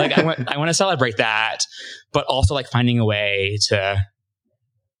 Like I want to celebrate that, but also like finding a way to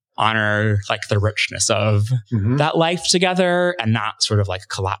honor like the richness of that life together and not sort of like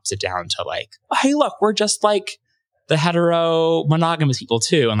collapse it down to like, hey, look, we're just like the hetero monogamous people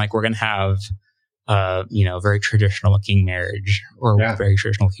too. And like, we're going to have, very traditional looking marriage or very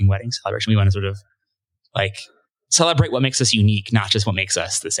traditional looking wedding celebration. We want to sort of like celebrate what makes us unique, not just what makes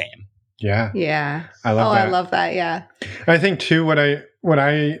us the same. Yeah. Yeah. I love that. I love that. Yeah. I think too, what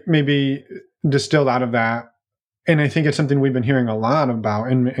I maybe distilled out of that, and I think it's something we've been hearing a lot about,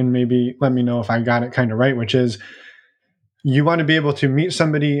 and maybe let me know if I got it kind of right, which is you want to be able to meet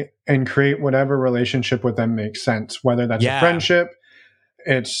somebody and create whatever relationship with them makes sense, whether that's a friendship,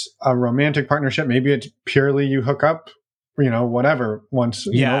 it's a romantic partnership, maybe it's purely you hook up, whatever, once,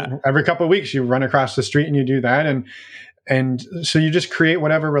 every couple of weeks you run across the street and you do that. And so you just create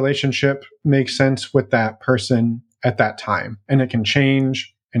whatever relationship makes sense with that person at that time. And it can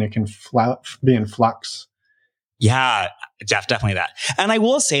change and it can be in flux. Yeah, definitely that. And I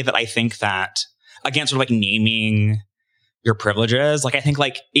will say that I think that, again, sort of like naming your privileges, like I think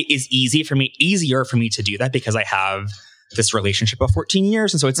like it is easier for me to do that because I have this relationship of 14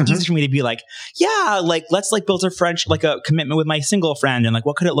 years. And so it's easy for me to be like, like, let's like build like a commitment with my single friend. And like,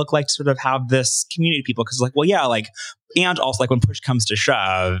 what could it look like to sort of have this community of people? Cause like, and also like when push comes to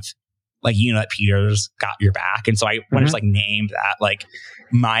shove, like, that Peter's got your back. And so I want to just like name that, like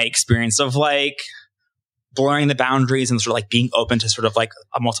my experience of like blurring the boundaries and sort of like being open to sort of like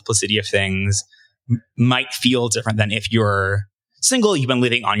a multiplicity of things might feel different than if you're single, you've been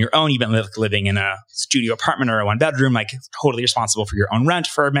living on your own, you've been living in a studio apartment or a one bedroom, like totally responsible for your own rent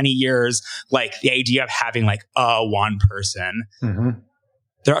for many years. Like the idea of having like a one person,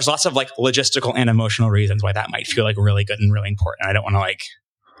 there's lots of like logistical and emotional reasons why that might feel like really good and really important. I don't want to like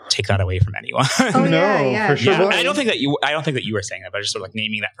take that away from anyone. Oh, no, for sure. Yeah, I don't think that you were saying that, but just sort of like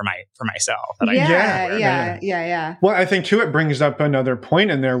naming that for myself. Well, I think too, it brings up another point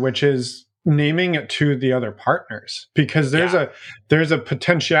in there, which is naming it to the other partners, because there's a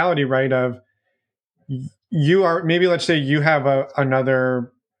potentiality, right, of you are, maybe let's say you have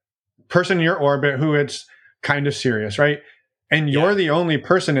another person in your orbit who it's kind of serious, right? And you're the only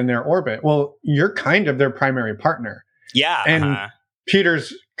person in their orbit. Well, you're kind of their primary partner. Yeah. And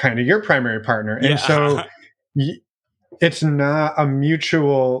Peter's kind of your primary partner. And so it's not a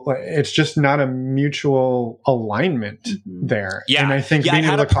mutual, it's just not a mutual alignment there. Yeah. And I think I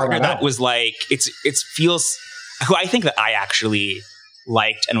had a partner that was like, it feels, who I think that I actually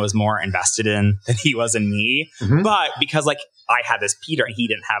liked and was more invested in than he was in me. But because like I had this Peter and he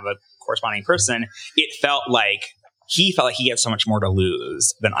didn't have a corresponding person, it felt like he had so much more to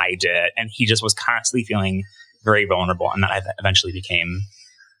lose than I did. And he just was constantly feeling very vulnerable. And that eventually became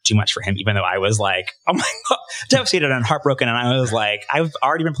too much for him, even though I was like, oh my God, devastated and heartbroken. And I was like, I've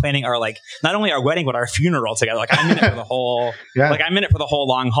already been planning our, like, not only our wedding, but our funeral together. Like I'm in it for the whole, I'm in it for the whole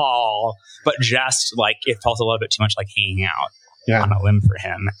long haul, but just like, it felt a little bit too much like hanging out on a limb for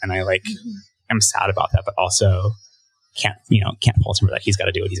him. And I like, I'm sad about that, but also can't fault him for that. He's got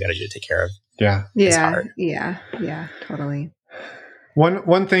to do what he's got to do to take care of his heart. Yeah, totally.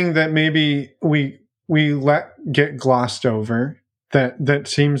 One thing that maybe we let get glossed over that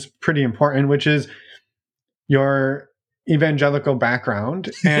seems pretty important, which is your evangelical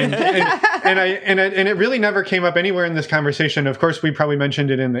background, and it really never came up anywhere in this conversation. Of course, we probably mentioned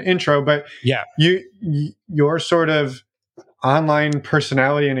it in the intro, but your sort of online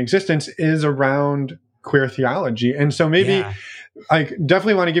personality and existence is around queer theology, and so maybe I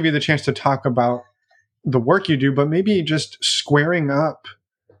definitely want to give you the chance to talk about the work you do, but maybe just squaring up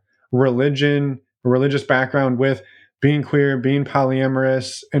religion, religious background with being queer, being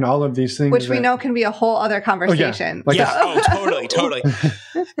polyamorous, and all of these things. Which we know can be a whole other conversation. Totally.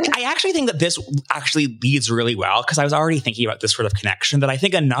 I actually think that this actually leads really well, because I was already thinking about this sort of connection, that I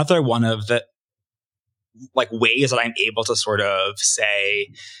think another one of the like ways that I'm able to sort of say,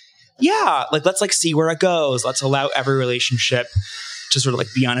 let's like see where it goes. Let's allow every relationship to sort of like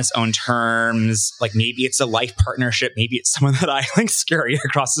be on its own terms. Like maybe it's a life partnership. Maybe it's someone that I like scurry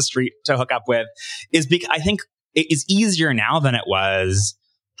across the street to hook up with, is because I think it is easier now than it was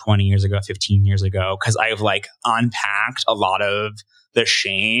 20 years ago, 15 years ago, because I've like unpacked a lot of the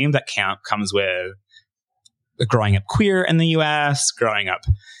shame that comes with growing up queer in the US, growing up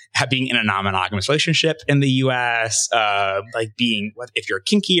being in a non-monogamous relationship in the US, like being, if you're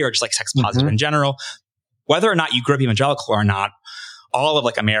kinky or just like sex positive in general, whether or not you grew up evangelical or not, all of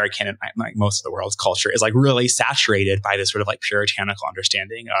like American and like most of the world's culture is like really saturated by this sort of like puritanical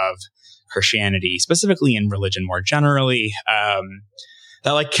understanding of Christianity, specifically in religion more generally,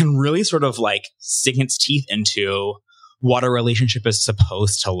 that like can really sort of like sink its teeth into what a relationship is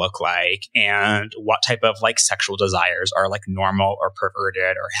supposed to look like and what type of like sexual desires are like normal or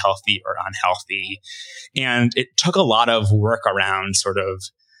perverted or healthy or unhealthy. And it took a lot of work around sort of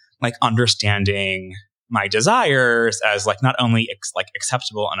like understanding my desires as like not only like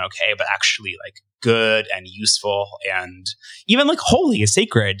acceptable and okay, but actually like good and useful and even like holy is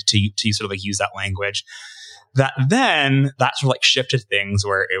sacred to sort of like use that language. That then that sort of like shifted things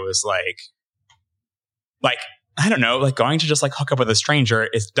where it was like I don't know, like going to just like hook up with a stranger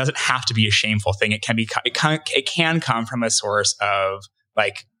doesn't have to be a shameful thing. It can come from a source of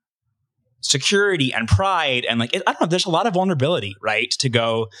like security and pride and like I don't know. There's a lot of vulnerability, right? To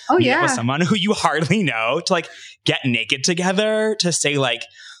go meet up with someone who you hardly know, to like get naked together, to say like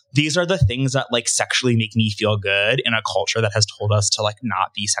these are the things that like sexually make me feel good in a culture that has told us to like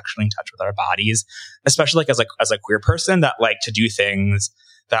not be sexually in touch with our bodies, especially like as a queer person, that like to do things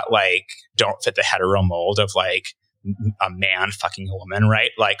that like don't fit the hetero mold of like a man fucking a woman,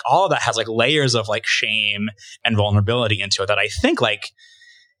 right? Like all of that has like layers of like shame and vulnerability into it that I think like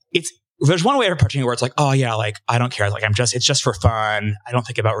there's one way of approaching it where it's like, oh yeah, like I don't care. Like it's just for fun. I don't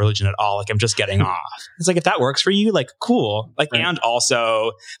think about religion at all. Like I'm just getting off. It's like, if that works for you, like cool. Like, right. And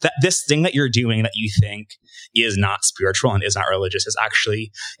also that this thing that you're doing that you think is not spiritual and is not religious is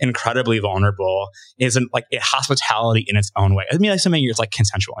actually incredibly vulnerable. Isn't like hospitality in its own way. I mean, like something it's like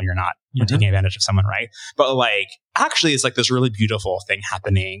consensual and you're not taking advantage of someone, right? But like actually it's like this really beautiful thing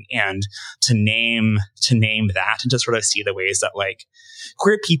happening, and to name that and to sort of see the ways that like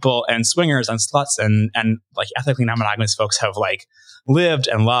queer people and swingers and sluts and like ethically non-monogamous folks have like lived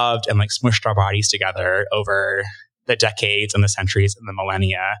and loved and like smushed our bodies together over the decades and the centuries and the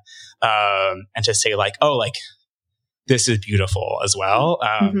millennia, and to say like, oh, like this is beautiful as well,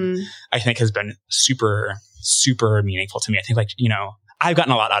 I think has been super, super meaningful to me. I think like, you know, I've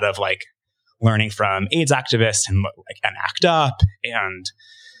gotten a lot out of like learning from AIDS activists and ACT UP and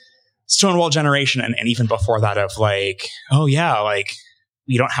Stonewall Generation and even before that of like, oh yeah, like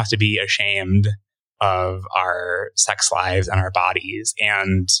we don't have to be ashamed of our sex lives and our bodies.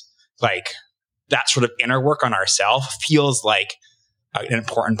 And like that sort of inner work on ourselves feels like an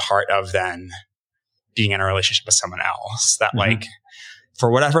important part of then being in a relationship with someone else. That like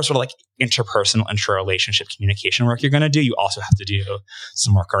for whatever sort of like interpersonal, intra-relationship communication work you're going to do, you also have to do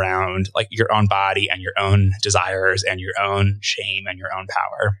some work around like your own body and your own desires and your own shame and your own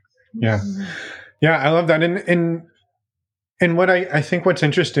power. Yeah. Yeah. I love that. And what I think what's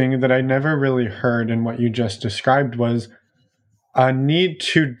interesting that I never really heard in what you just described was a need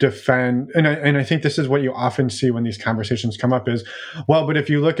to defend. And I think this is what you often see when these conversations come up is, well, but if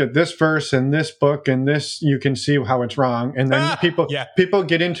you look at this verse and this book and this, you can see how it's wrong. And then people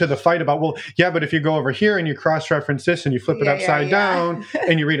get into the fight about, well, yeah, but if you go over here and you cross-reference this and you flip it upside down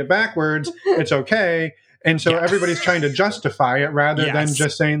and you read it backwards, it's okay. And so everybody's trying to justify it rather than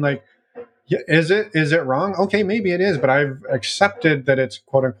just saying like, is it wrong? Okay, maybe it is, but I've accepted that it's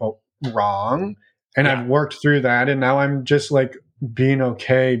quote unquote wrong. And I've worked through that. And now I'm just like being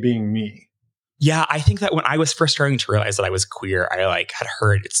okay being me. Yeah, I think that when I was first starting to realize that I was queer, I like had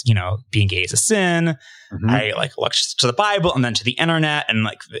heard it's, you know, being gay is a sin. I like looked to the Bible and then to the internet and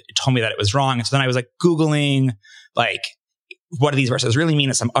like it told me that it was wrong. And so then I was like Googling like, what do these verses really mean?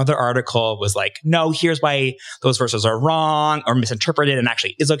 And some other article was like, no, here's why those verses are wrong or misinterpreted and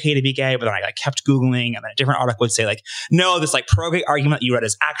actually is okay to be gay. But then I like kept Googling and then a different article would say like, no, this like pro-gay argument you read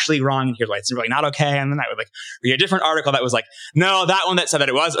is actually wrong. And here's why it's really not okay. And then I would like read a different article that was like, no, that one that said that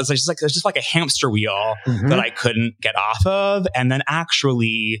it was. It's just like a hamster wheel that I couldn't get off of. And then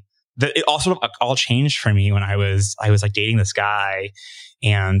actually it also all changed for me when I was like dating this guy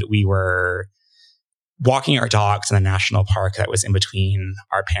and we were walking our dogs in a national park that was in between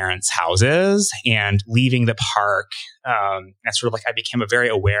our parents' houses and leaving the park. And sort of like I became very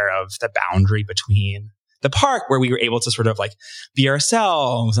aware of the boundary between the park where we were able to sort of like be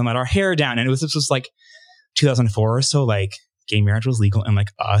ourselves and let our hair down. And this was like 2004. So like gay marriage was legal in like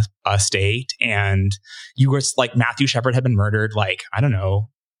a state. And you were like Matthew Shepard had been murdered like, I don't know,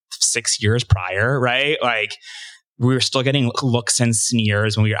 6 years prior, right? Like we were still getting looks and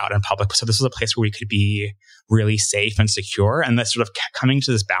sneers when we were out in public. So this was a place where we could be really safe and secure. And this sort of coming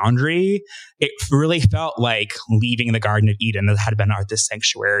to this boundary, it really felt like leaving the Garden of Eden that had been this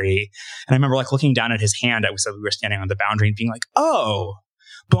sanctuary. And I remember like looking down at his hand. We were standing on the boundary and being like, oh,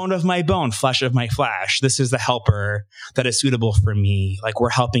 bone of my bone, flesh of my flesh. This is the helper that is suitable for me. Like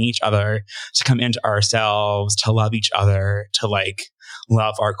we're helping each other to come into ourselves, to love each other, to like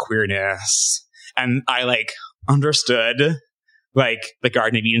love our queerness. And I like understood like the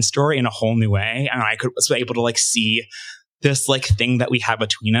Garden of Eden story in a whole new way. And I was able to like see this like thing that we have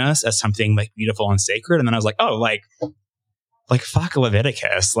between us as something like beautiful and sacred. And then I was like, oh, like fuck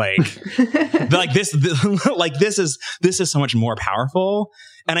Leviticus. Like this is so much more powerful.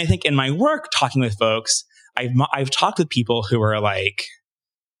 And I think in my work talking with folks, I've talked with people who are like,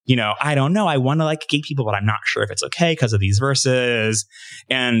 I don't know. I want to like gay people, but I'm not sure if it's okay because of these verses.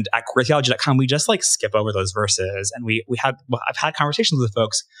 And at queertheology.com, we just like skip over those verses. And I've had conversations with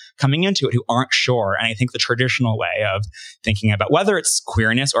folks coming into it who aren't sure. And I think the traditional way of thinking about whether it's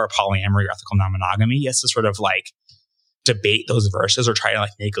queerness or polyamory or ethical non-monogamy is to sort of like debate those verses or try to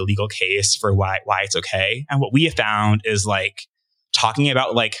like make a legal case for why it's okay. And what we have found is like talking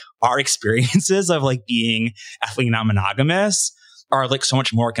about like our experiences of like being ethically non-monogamous are like so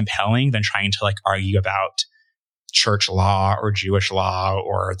much more compelling than trying to like argue about church law or Jewish law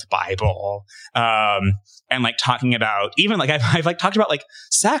or the Bible. And like talking about even like I've like talked about like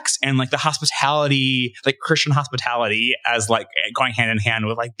sex and like the hospitality, like Christian hospitality as like going hand in hand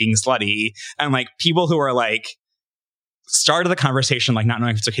with like being slutty, and like people who are like started the conversation like not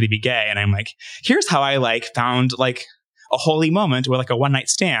knowing if it's okay to be gay. And I'm like, here's how I like found like a holy moment with like a one night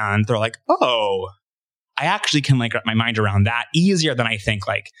stand. They're like, oh, I actually can like wrap my mind around that easier than I think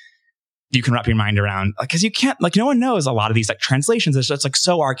like you can wrap your mind around, like, because you can't, like, no one knows a lot of these like translations. It's just like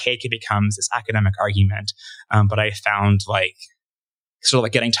so archaic it becomes this academic argument. But I found like sort of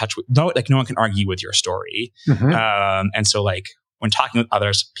like getting in touch with no one can argue with your story. And so like when talking with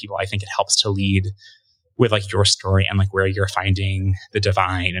others people, I think it helps to lead with like your story and like where you're finding the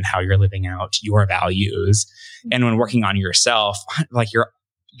divine and how you're living out your values. And when working on yourself, like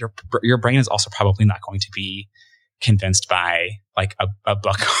your brain is also probably not going to be convinced by like a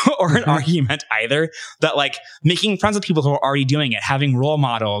book or an argument either. That like making friends with people who are already doing it, having role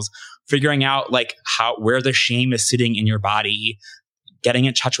models, figuring out like where the shame is sitting in your body, getting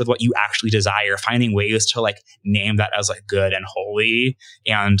in touch with what you actually desire, finding ways to like name that as like good and holy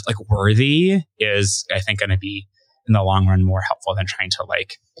and like worthy is, I think, going to be in the long run more helpful than trying to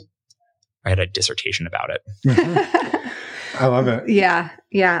like write a dissertation about it. I love it. Yeah.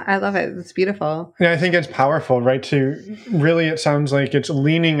 I love it. It's beautiful. Yeah, I think it's powerful, right? To really, it sounds like it's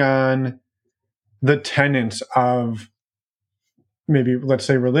leaning on the tenets of maybe, let's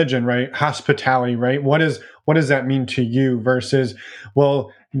say, religion, right? Hospitality, right? What does that mean to you versus,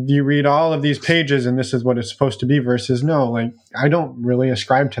 well, you read all of these pages and this is what it's supposed to be versus no, like, I don't really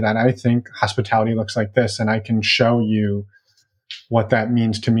ascribe to that. I think hospitality looks like this and I can show you what that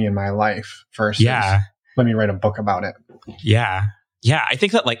means to me in my life versus let me write a book about it. Yeah. I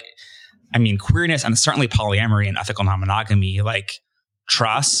think that like, I mean, queerness and certainly polyamory and ethical non-monogamy, like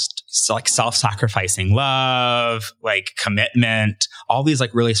trust, so like self-sacrificing love, like commitment, all these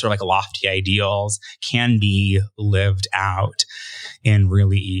like really sort of like lofty ideals can be lived out in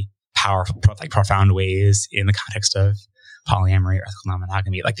really powerful, like profound ways in the context of polyamory or ethical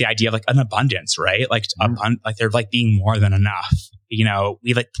non-monogamy. Like the idea of like an abundance, right? Like like there like being more than enough. We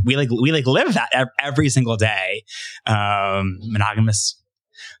live that every single day. Monogamous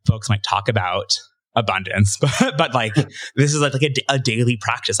folks might talk about abundance, but like this is like a daily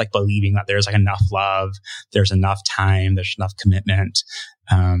practice, like believing that there's like enough love, there's enough time, there's enough commitment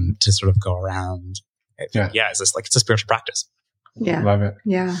to sort of go around. It's just like it's a spiritual practice. Yeah, love it.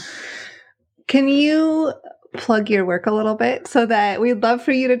 Yeah. Can you plug your work a little bit so that we'd love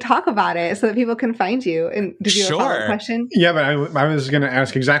for you to talk about it so that people can find you? And did you have a follow-up question? Yeah, but I was going to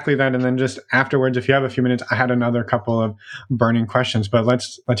ask exactly that. And then just afterwards, if you have a few minutes, I had another couple of burning questions, but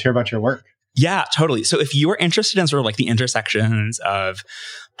let's hear about your work. Yeah, totally. So if you are interested in sort of like the intersections of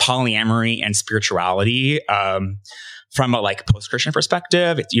polyamory and spirituality, from a like post-Christian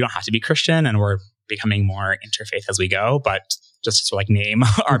perspective, you don't have to be Christian, and we're becoming more interfaith as we go, but just to sort of like name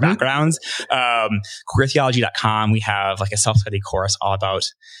our backgrounds, queertheology.com, we have like a self-study course all about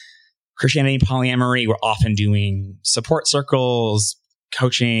Christianity and polyamory. We're often doing support circles,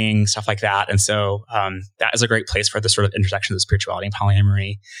 coaching, stuff like that. And so that is a great place for the sort of intersections of spirituality and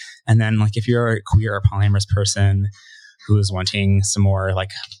polyamory. And then like if you're a queer or polyamorous person who is wanting some more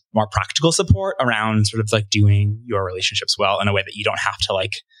practical support around sort of like doing your relationships well in a way that you don't have to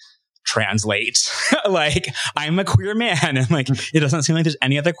like translate like I'm a queer man and like it doesn't seem like there's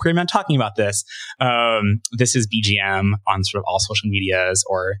any other queer men talking about this. This is BGM on sort of all social medias,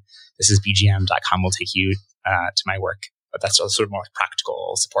 or this is bgm.com will take you to my work. But that's sort of more like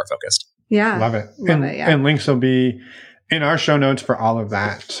practical support focused. Yeah. Love it. And links will be in our show notes for all of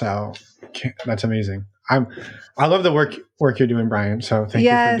that. So that's amazing. I love the work you're doing, Brian. So thank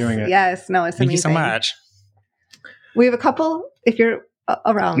you for doing it. Yes. No, it's amazing. Thank you so much. We have a couple, if you're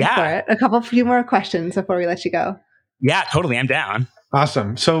around for it, few more questions before we let you go. Yeah, totally. I'm down.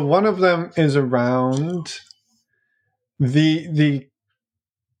 Awesome. So one of them is around the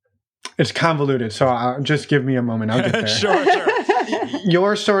it's convoluted. So just give me a moment. I'll get there. Sure.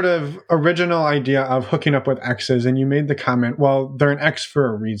 Your sort of original idea of hooking up with exes, and you made the comment, well, they're an ex for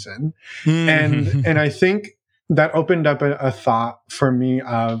a reason. And I think that opened up a thought for me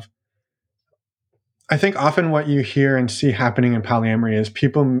of, I think often what you hear and see happening in polyamory is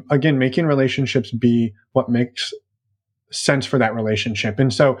people, again, making relationships be what makes sense for that relationship.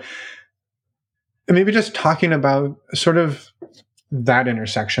 And so maybe just talking about sort of that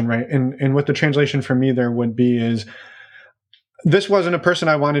intersection, right? And what the translation for me there would be is, this wasn't a person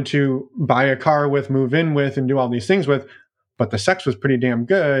I wanted to buy a car with, move in with, and do all these things with, but the sex was pretty damn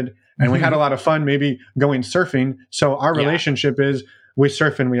good. And we had a lot of fun, maybe going surfing. So our relationship is we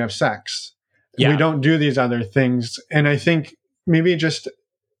surf and we have sex. We don't do these other things. And I think maybe just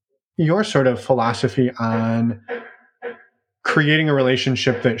your sort of philosophy on creating a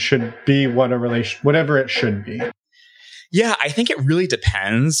relationship that should be whatever it should be. Yeah, I think it really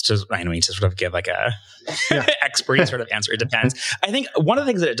depends. To sort of give like a expert sort of answer. It depends. I think one of the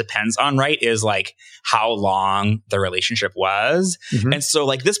things that it depends on, right, is like how long the relationship was. And so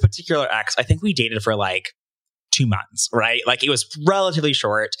like this particular ex, I think we dated for like 2 months, right? Like it was relatively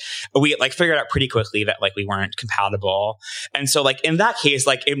short. We like figured out pretty quickly that like we weren't compatible. And so like in that case,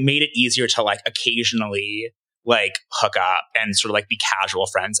 like it made it easier to like occasionally like hook up and sort of like be casual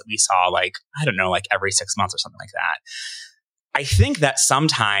friends that we saw like, I don't know, like every 6 months or something like that. I think that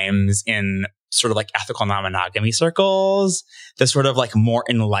sometimes in sort of like ethical non-monogamy circles, the sort of like more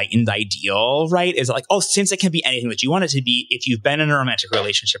enlightened ideal, right, is like, oh, since it can be anything that you want it to be, if you've been in a romantic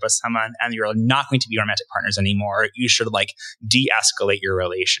relationship with someone and you're not going to be romantic partners anymore, you should like de-escalate your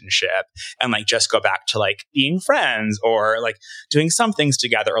relationship and like just go back to like being friends or like doing some things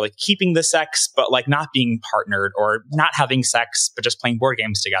together or like keeping the sex, but like not being partnered or not having sex, but just playing board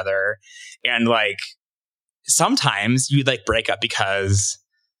games together. And like, sometimes you like break up because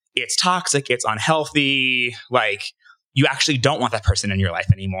it's toxic, it's unhealthy, like you actually don't want that person in your life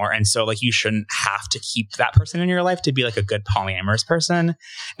anymore. And so like you shouldn't have to keep that person in your life to be like a good polyamorous person.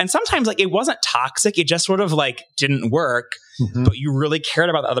 And sometimes like it wasn't toxic, it just sort of like didn't work, but you really cared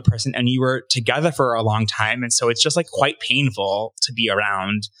about the other person and you were together for a long time. And so it's just like quite painful to be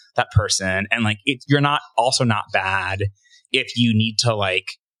around that person. And like you're not bad if you need to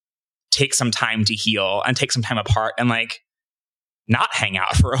like take some time to heal and take some time apart and like not hang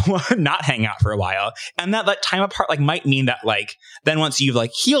out for a while. And that like time apart like might mean that like then once you've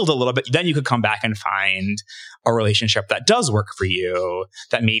like healed a little bit, then you could come back and find a relationship that does work for you,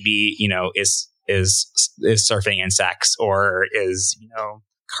 that maybe, you know, is surfing and sex, or is, you know,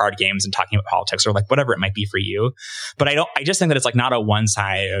 card games and talking about politics, or like whatever it might be for you. But I just think that it's like not a one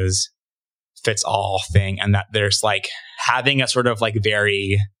size fits all thing, and that there's like having a sort of like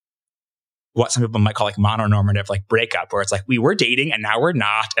very, what some people might call like mononormative like breakup, where it's like we were dating and now we're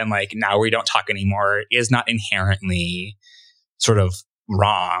not, and like now we don't talk anymore, is not inherently sort of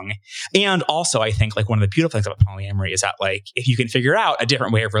wrong. And also I think like one of the beautiful things about polyamory is that like if you can figure out a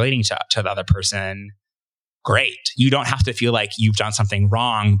different way of relating to the other person, great. You don't have to feel like you've done something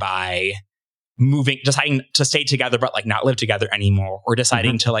wrong by deciding to stay together but like not live together anymore, or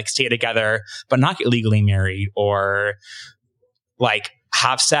deciding to like stay together but not get legally married, or like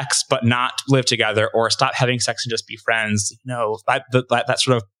have sex but not live together, or stop having sex and just be friends. You know, that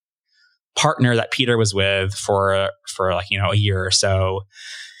sort of partner that Peter was with for like, you know, a year or so,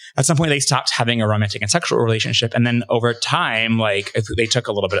 at some point they stopped having a romantic and sexual relationship, and then over time like they took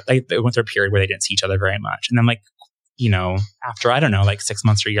a little bit, they went through a period where they didn't see each other very much, and then like, you know, after I don't know, like 6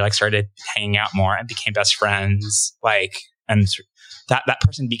 months or a year, like started hanging out more and became best friends, like, and that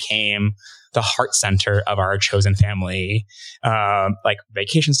person became the heart center of our chosen family, like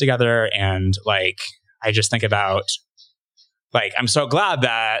vacations together. And like, I just think about like, I'm so glad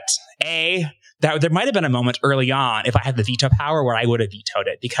that that there might've been a moment early on, if I had the veto power, where I would have vetoed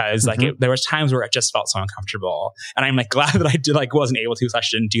it, because like there was times where it just felt so uncomfortable, and I'm like glad that I wasn't able to, so I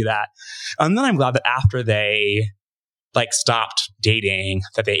didn't do that. And then I'm glad that after they like stopped dating,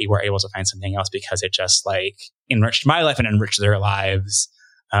 that they were able to find something else, because it just like enriched my life and enriched their lives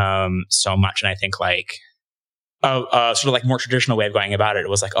so much. And I think like sort of like more traditional way of going about it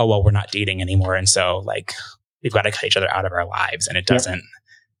was like, oh, well, we're not dating anymore, and so like we've got to cut each other out of our lives. And it doesn't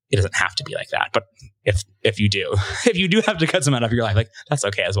have to be like that. But if you do have to cut some out of your life, like that's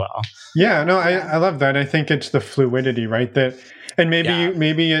okay as well. Yeah, no, I love that. I think it's the fluidity, right? That, and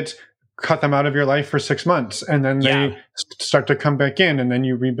maybe it's cut them out of your life for 6 months, and then they start to come back in, and then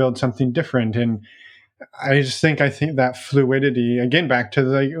you rebuild something different. And I think that fluidity, again, back to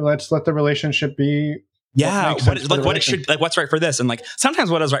the, let's let the relationship be. Yeah. What it should, like what's right for this. And like,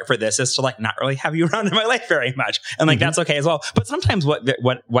 sometimes what is right for this is to like, not really have you around in my life very much. And like, that's okay as well. But sometimes what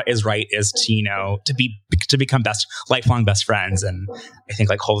is right is to, you know, to become lifelong best friends. And I think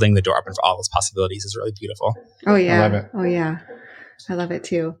like holding the door open for all those possibilities is really beautiful. Oh yeah. I love it. Oh yeah. I love it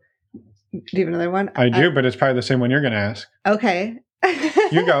too. Do you have another one? I do, but it's probably the same one you're going to ask. Okay.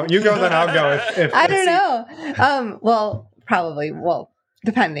 You go, then I'll go. If I don't know. Well, probably. Well,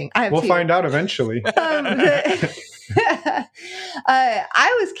 depending. We'll find out eventually. I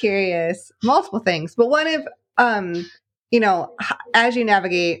was curious, multiple things, but one of, as you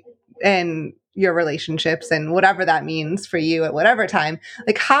navigate in your relationships and whatever that means for you at whatever time,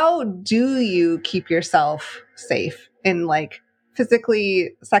 like, how do you keep yourself safe in, like,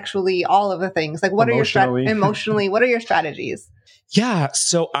 physically, sexually, all of the things? Like, what are your emotionally, what are your strategies? Yeah.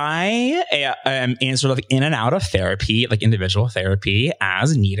 So I am in and out of therapy, like individual therapy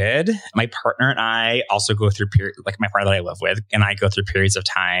as needed. My partner and I also go through like my partner that I live with, and I go through periods of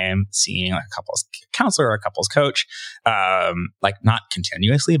time seeing like a couples counselor or a couples coach, like not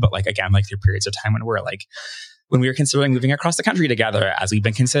continuously, but like, again, like through periods of time when we were considering moving across the country together, as we've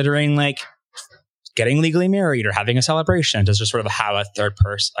been considering like getting legally married or having a celebration, to just sort of have a third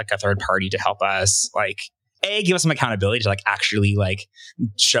party to help us, like, give us some accountability to like actually like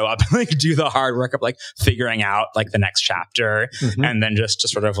show up and like do the hard work of like figuring out like the next chapter, and then just to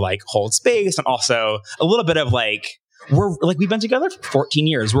sort of like hold space, and also a little bit of like, we've been together for 14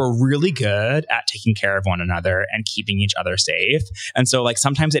 years. We're really good at taking care of one another and keeping each other safe. And so like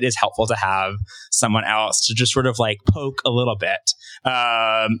sometimes it is helpful to have someone else to just sort of like poke a little bit,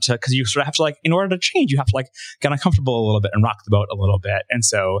 because you sort of have to like, in order to change, you have to like get uncomfortable a little bit and rock the boat a little bit. And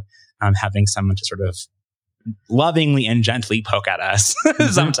so having someone to sort of lovingly and gently poke at us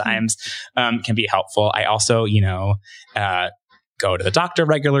sometimes can be helpful. I also, go to the doctor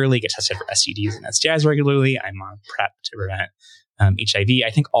regularly, get tested for STDs and STIs regularly. I'm on PrEP to prevent HIV. I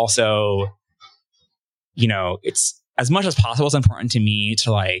think also, it's as much as possible, it's important to me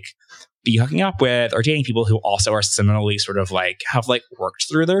to like be hooking up with or dating people who also are similarly sort of like have like worked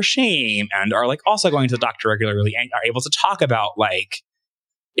through their shame and are like also going to the doctor regularly and are able to talk about like,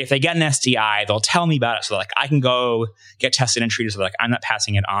 if they get an STI, they'll tell me about it so that like I can go get tested and treated so that like I'm not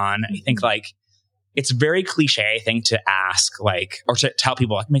passing it on. I think like it's very cliche, I think, to ask like, or to tell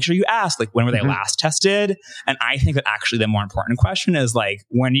people like, make sure you ask like, when were they last tested? And I think that actually the more important question is like,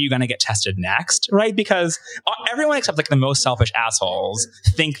 when are you going to get tested next? Right? Because everyone except like the most selfish assholes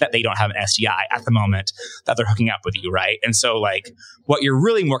think that they don't have an STI at the moment that they're hooking up with you. Right. And so like what you're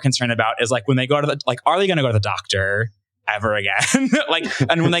really more concerned about is like when they go to are they going to go to the doctor ever again? Like,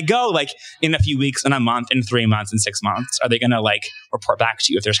 and when they go like in a few weeks, in a month, in 3 months, in 6 months, are they going to like report back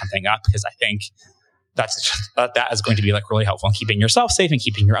to you if there's something up? Because I think that is going to be like really helpful in keeping yourself safe and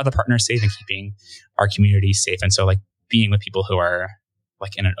keeping your other partners safe and keeping our community safe. And so like being with people who are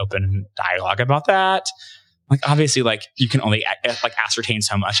like in an open dialogue about that, like obviously like you can only like ascertain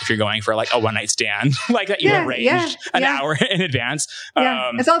so much if you're going for like a one night stand, like that you arranged an hour in advance.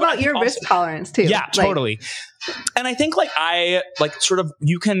 Yeah. It's all about your risk tolerance too. Yeah, totally. And I think like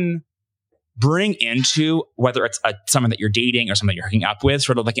you can bring into, whether it's someone that you're dating or someone that you're hooking up with,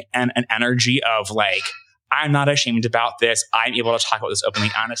 sort of like an energy of like, I'm not ashamed about this. I'm able to talk about this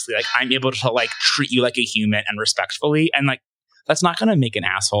openly, honestly. Like I'm able to like treat you like a human and respectfully. And like, that's not going to make an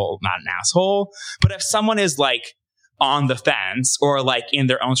asshole not an asshole. But if someone is like on the fence or like in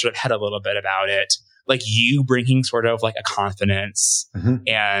their own sort of head a little bit about it, like you bringing sort of like a confidence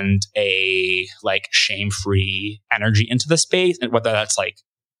and a like shame-free energy into the space, and whether that's like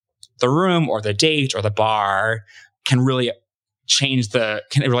the room or the date or the bar, can really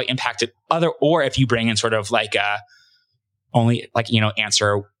impact it or if you bring in sort of like only like,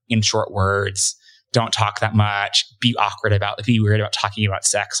 answer in short words, don't talk that much, be weird about talking about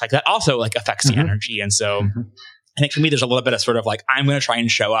sex, like that also like affects the energy. And so I think for me, there's a little bit of sort of like, I'm going to try and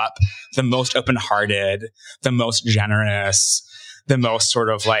show up the most open-hearted, the most generous, the most sort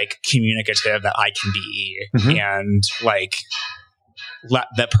of like communicative that I can be, and like let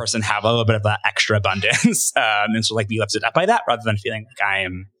that person have a little bit of that extra abundance, and so like be lifted up by that rather than feeling like I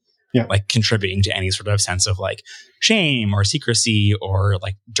am like contributing to any sort of sense of like shame or secrecy or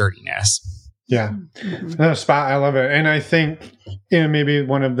like dirtiness. Yeah. No, spot. I love it. And I think, maybe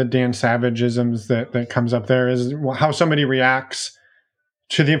one of the Dan Savage-isms that comes up there is how somebody reacts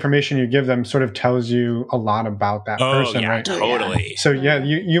to the information you give them sort of tells you a lot about that person. Right? Totally. So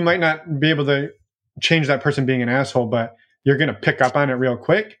you might not be able to change that person being an asshole, but you're going to pick up on it real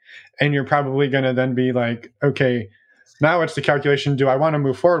quick. And you're probably going to then be like, okay, now it's the calculation. Do I want to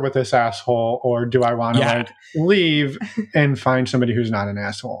move forward with this asshole, or do I want to like leave and find somebody who's not an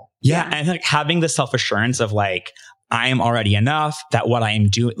asshole? Yeah. And like having the self-assurance of like, I am already enough, that what I am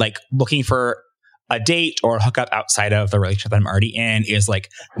doing, like looking for a date or a hookup outside of the relationship that I'm already in is like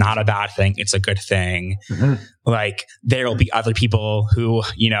not a bad thing. It's a good thing. Like there'll be other people who,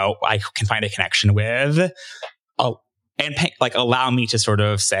 I can find a connection with. and like allow me to sort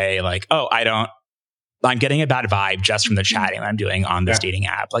of say like, oh, I'm getting a bad vibe just from the chatting that I'm doing on this dating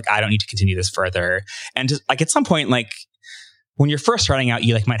app. Like, I don't need to continue this further. And just like at some point, like when you're first starting out,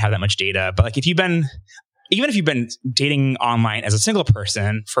 you like might have that much data, but like even if you've been dating online as a single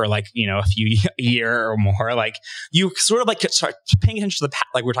person for like, you know, a year or more, like you sort of like start paying attention to the,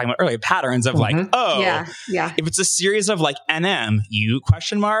 like we were talking about earlier, patterns of like, if it's a series of like NM,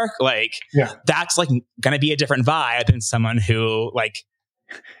 question mark, like that's like going to be a different vibe than someone who like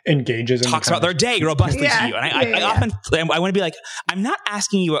engages in talks about their day robustly to you. And I often, I want to be like, I'm not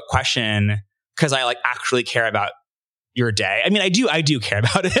asking you a question because I like actually care about your day. I mean, I do care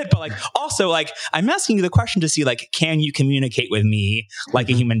about it, but like also like I'm asking you the question to see like, can you communicate with me like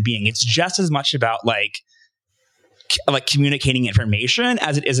a human being? It's just as much about like communicating information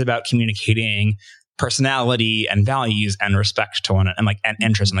as it is about communicating personality and values and respect to one and like and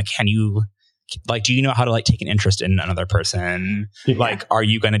interest. And like, can you like, do you know how to like take an interest in another person? Like, are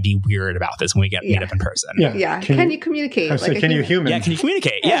you going to be weird about this when we get meet up in person? Can you communicate? Can you human? Yeah, can you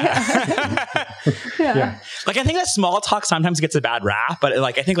communicate? Yeah. Like, I think that small talk sometimes gets a bad rap, but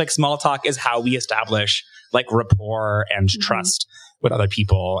like, I think like small talk is how we establish like rapport and trust with other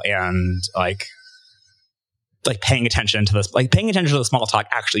people, and like paying attention to this, like paying attention to the small talk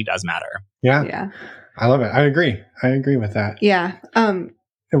actually does matter. Yeah. I love it. I agree with that. Yeah.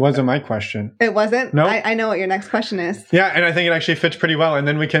 It wasn't my question. It wasn't? No. I know what your next question is. Yeah, and I think it actually fits pretty well. And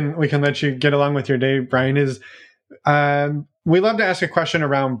then we can let you get along with your day, Brian. We love to ask a question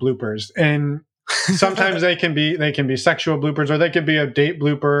around bloopers. And sometimes they can be sexual bloopers, or they could be a date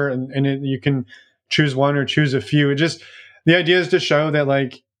blooper, and you can choose one or choose a few. The idea is to show that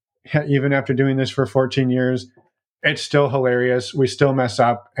like even after doing this for 14 years, it's still hilarious. We still mess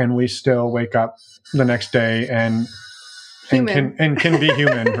up, and we still wake up the next day and can be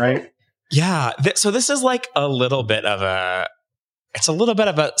human, right? Yeah. So this is like a little bit of a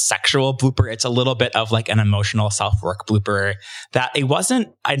sexual blooper. It's a little bit of like an emotional self-work blooper that it wasn't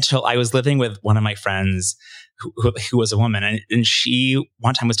until I was living with one of my friends who was a woman. And she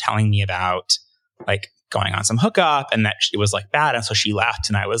one time was telling me about like going on some hookup and that it was like bad. And so she left,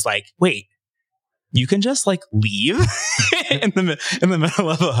 and I was like, wait, you can just like leave in the middle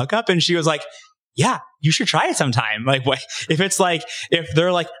of a hookup? And she was like, yeah, you should try it sometime. Like, what if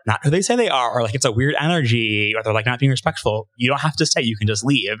they're like not who they say they are, or like it's a weird energy, or they're like not being respectful, you don't have to stay. You can just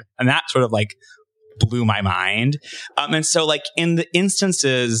leave. And that sort of like blew my mind. And so like in the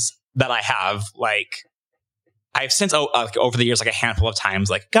instances that I have, like I've since like over the years, like a handful of times,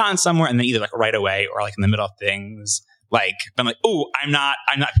 like gotten somewhere and then either like right away or like in the middle of things, like I'm like, oh, I'm not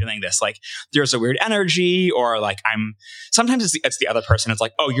feeling this. Like there's a weird energy, or like sometimes it's the other person. It's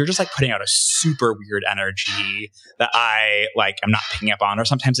like, oh, you're just like putting out a super weird energy that I like I'm not picking up on. Or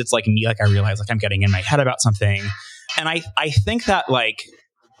sometimes it's like me, like I realize like I'm getting in my head about something. And I think that like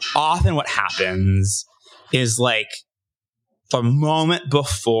often what happens is like the moment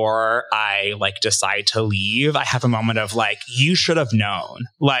before I like decide to leave, I have a moment of like, you should have known.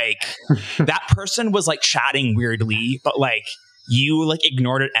 Like that person was like chatting weirdly, but like you like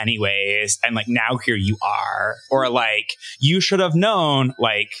ignored it anyways. And like now here you are. Or like you should have known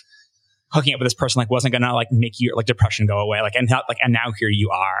like hooking up with this person like wasn't gonna like make your like depression go away. Like and now here you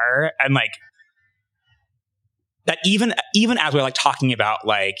are. And like that even as we're like talking about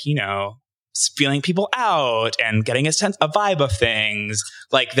like, you know, feeling people out and getting a vibe of things,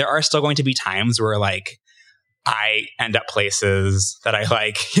 like there are still going to be times where like I end up places that I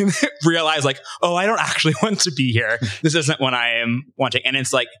like realize like, oh, I don't actually want to be here. This isn't what I am wanting. And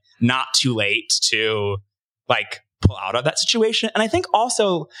it's like not too late to like pull out of that situation. And I think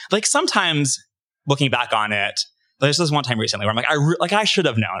also like sometimes looking back on it, there's this one time recently where I'm like, I should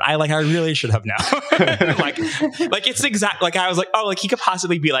have known. I really should have known. like it's exact. Like I was like, oh, like he could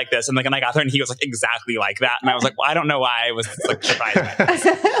possibly be like this, and like, and I got there, and he was like exactly like that, and I was like, well, I don't know why I was like surprised by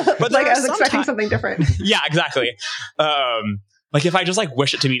that. But like I was expecting something different. Yeah, exactly. Like if I just like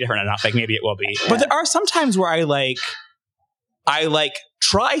wish it to be different enough, like maybe it will be. Yeah. But there are some times where I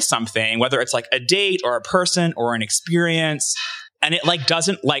try something, whether it's like a date or a person or an experience. And it like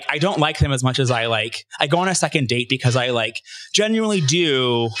doesn't like, I don't like them as much as I go on a second date because I like genuinely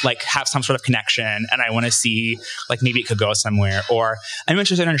do like have some sort of connection and I want to see like maybe it could go somewhere, or I'm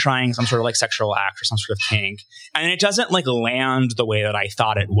interested in trying some sort of like sexual act or some sort of kink. And it doesn't like land the way that I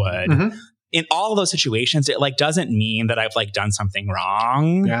thought it would. Mm-hmm. In all of those situations, it like doesn't mean that I've like done something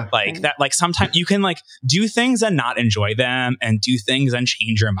wrong. Yeah. Like that, like sometimes you can like do things and not enjoy them, and do things and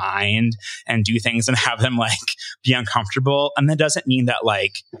change your mind, and do things and have them like be uncomfortable. And that doesn't mean that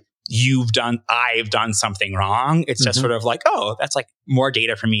like I've done something wrong. It's just sort of like, oh, that's like more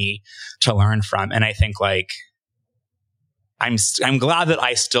data for me to learn from. And I think like I'm glad that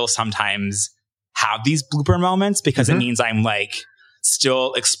I still sometimes have these blooper moments, because it means I'm like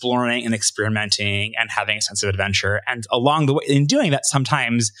still exploring and experimenting and having a sense of adventure. And along the way, in doing that,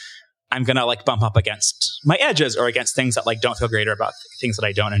 sometimes I'm going to like bump up against my edges or against things that like don't feel great, or about things that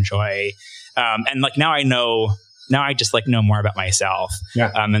I don't enjoy. And like now I just like know more about myself.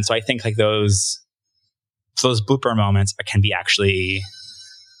 Yeah. And so I think like those blooper moments can be actually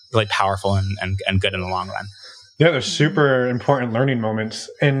really powerful and good in the long run. Yeah, they're super important learning moments.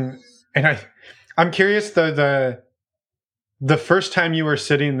 And I'm curious, the first time you were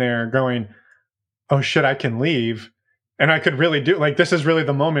sitting there going, oh shit, I can leave. And I could really do, like, this is really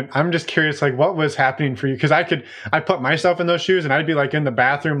the moment. I'm just curious, like, what was happening for you? Because I put myself in those shoes, and I'd be like in the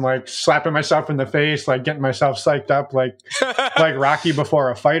bathroom, like slapping myself in the face, like getting myself psyched up, like Rocky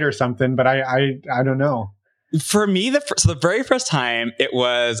before a fight or something. But I don't know. For me, the very first time, it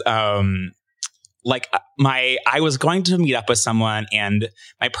was I was going to meet up with someone, and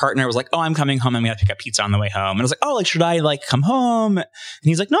my partner was like, oh, I'm coming home. I'm going to pick up pizza on the way home. And I was like, oh, like, should I like come home? And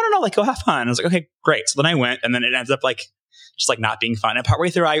he's like, no, like go have fun. I was like, okay, great. So then I went, and then it ends up like just like not being fun. And partway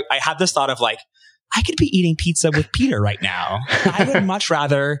through, I had this thought of like, I could be eating pizza with Peter right now. I would much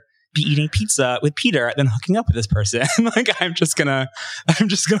rather be eating pizza with Peter than hooking up with this person. Like, I'm just gonna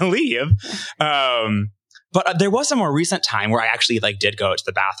leave. But there was a more recent time where I actually like did go to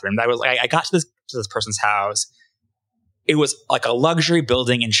the bathroom. I got to this person's house. It was like a luxury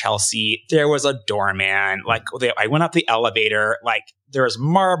building in Chelsea. There was a doorman. Like I went up the elevator. Like there was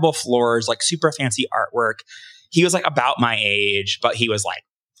marble floors, like super fancy artwork. He was like about my age, but he was like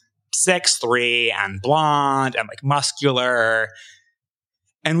 6'3" and blonde and like muscular.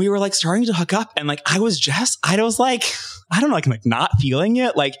 And we were like starting to hook up, and like I was like, I don't know, like not feeling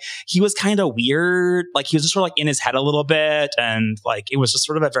it. Like he was kind of weird. Like he was just sort of like in his head a little bit, and like it was just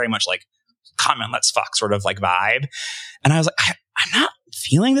sort of a very much like come on, let's fuck sort of like vibe. And I was like, I'm not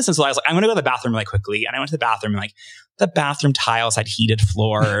feeling this. And so I was like, I'm gonna go to the bathroom really quickly. And I went to the bathroom, and like the bathroom tiles had heated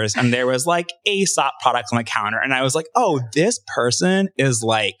floors, and there was like Aesop products on the counter. And I was like, oh, this person is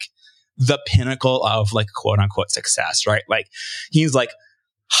like the pinnacle of like quote unquote success, right? Like he's like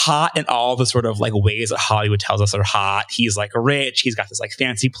hot in all the sort of like ways that Hollywood tells us are hot. He's like rich. He's got this like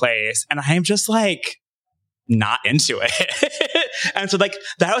fancy place. And I'm just like not into it. And so like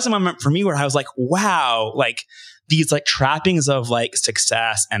that was a moment for me where I was like, wow, like these like trappings of like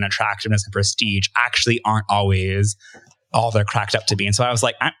success and attractiveness and prestige actually aren't always all they're cracked up to be. And so I was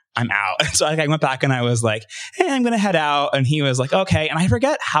like, I'm out. And so like, I went back and I was like, hey, I'm going to head out. And he was like, okay. And I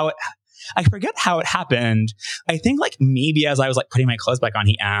forget how it happened. I think like maybe as I was like putting my clothes back on,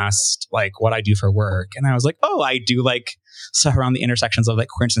 he asked like what I do for work. And I was like, oh, I do like stuff around the intersections of like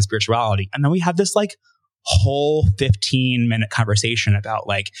queerness and spirituality. And then we had this like whole 15-minute conversation about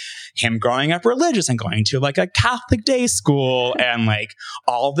like him growing up religious and going to like a Catholic day school and like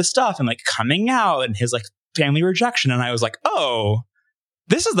all this stuff and like coming out and his like family rejection. And I was like, oh,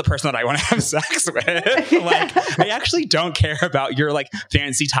 this is the person that I want to have sex with. Like, I actually don't care about your like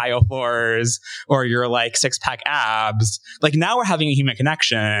fancy tile floors or your like 6-pack abs. Like now we're having a human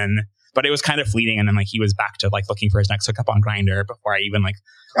connection, but it was kind of fleeting. And then like he was back to like looking for his next hookup on Grindr before I even like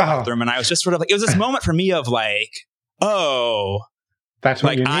left the room. And I was just sort of like, it was this moment for me of like, oh, that's what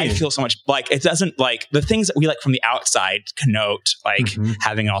like you need. I feel so much like it doesn't like the things that we like from the outside connote like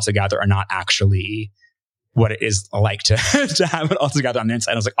having it all together are not actually what it is like to have it all together on the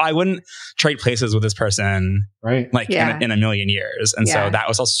inside. I was like, oh, I wouldn't trade places with this person, right? Like in a million years. And so that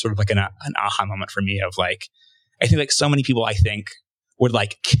was also sort of like an aha moment for me of like, I think like so many people I think would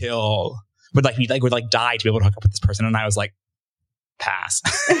like would die to be able to hook up with this person. And I was like, pass.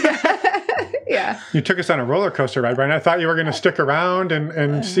 Yeah. You took us on a roller coaster ride, Brian. I thought you were going to stick around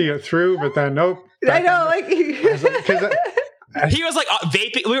and see it through, but then nope. I know, like he was like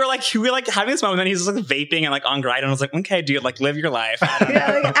vaping. We were like having this moment, and then he's like vaping and like on Grindr. And I was like, okay, dude, like live your life.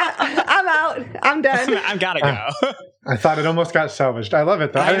 I'm out. I'm done. I gotta go. I thought it almost got salvaged. I love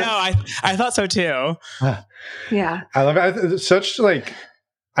it though. I know. I thought so too. Yeah. I love it. It's such like,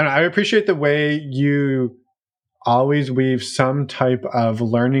 I don't know, I appreciate the way you always weave some type of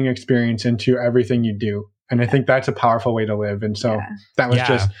learning experience into everything you do. And I think that's a powerful way to live. And so that was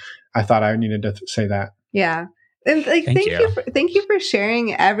just, I thought I needed to say that. Yeah. And like, thank you for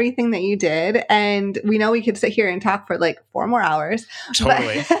sharing everything that you did. And we know we could sit here and talk for like 4 more hours.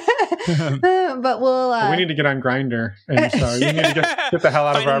 Totally. But we need to get on Grindr. And so you need to get the hell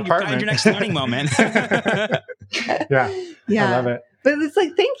out of our apartment. Find your next learning moment. Yeah. I love it. But it's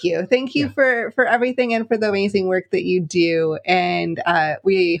like, thank you for everything and for the amazing work that you do. And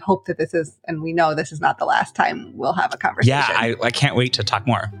we hope that this is, and we know this is not the last time we'll have a conversation. Yeah, I can't wait to talk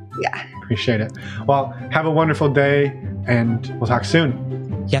more. Yeah. Appreciate it. Well, have a wonderful day. And we'll talk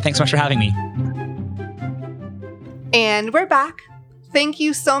soon. Yeah, thanks so much for having me. And we're back. Thank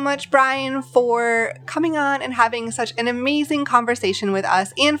you so much, Brian, for coming on and having such an amazing conversation with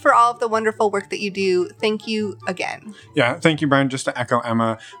us, and for all of the wonderful work that you do. Thank you again. Yeah, thank you, Brian, just to echo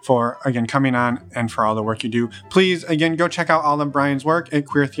Emma for, again, coming on and for all the work you do. Please, again, go check out all of Brian's work at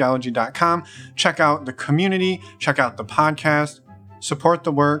queertheology.com. Check out the community, check out the podcast, support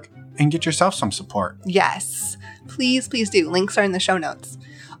the work, and get yourself some support. Yes, please, please do. Links are in the show notes.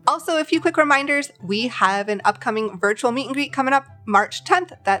 Also, a few quick reminders. We have an upcoming virtual meet and greet coming up March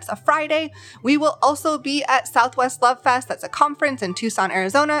 10th. That's a Friday. We will also be at Southwest Love Fest. That's a conference in Tucson,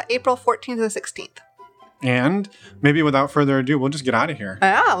 Arizona, April 14th to the 16th. And maybe without further ado, we'll just get out of here.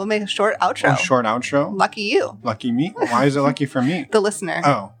 Yeah, we'll make a short outro. A short outro? Lucky you. Lucky me? Why is it lucky for me? The listener.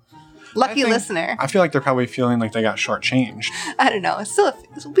 Oh. Lucky listener. I feel like they're probably feeling like they got shortchanged. I don't know.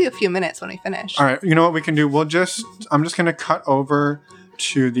 It'll be a few minutes when we finish. All right. You know what we can do? I'm just going to cut over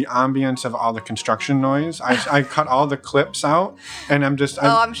to the ambience of all the construction noise. I cut all the clips out, and I'm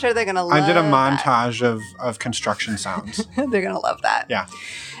sure they're going to love I did a montage of construction sounds. They're going to love that. Yeah.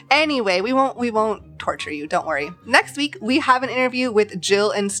 Anyway, we won't torture you. Don't worry. Next week, we have an interview with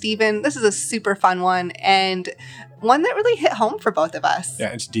Jill and Steven. This is a super fun one, and one that really hit home for both of us. Yeah,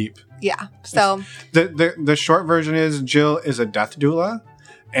 it's deep. Yeah. So the short version is Jill is a death doula,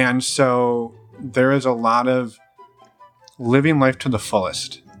 and so there is a lot of living life to the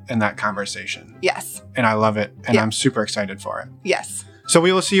fullest in that conversation. Yes. And I love it, and I'm super excited for it. Yes. So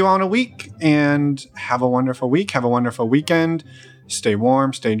we will see you all in a week, and have a wonderful week. Have a wonderful weekend. Stay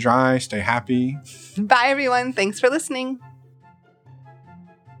warm, stay dry, stay happy. Bye, everyone. Thanks for listening.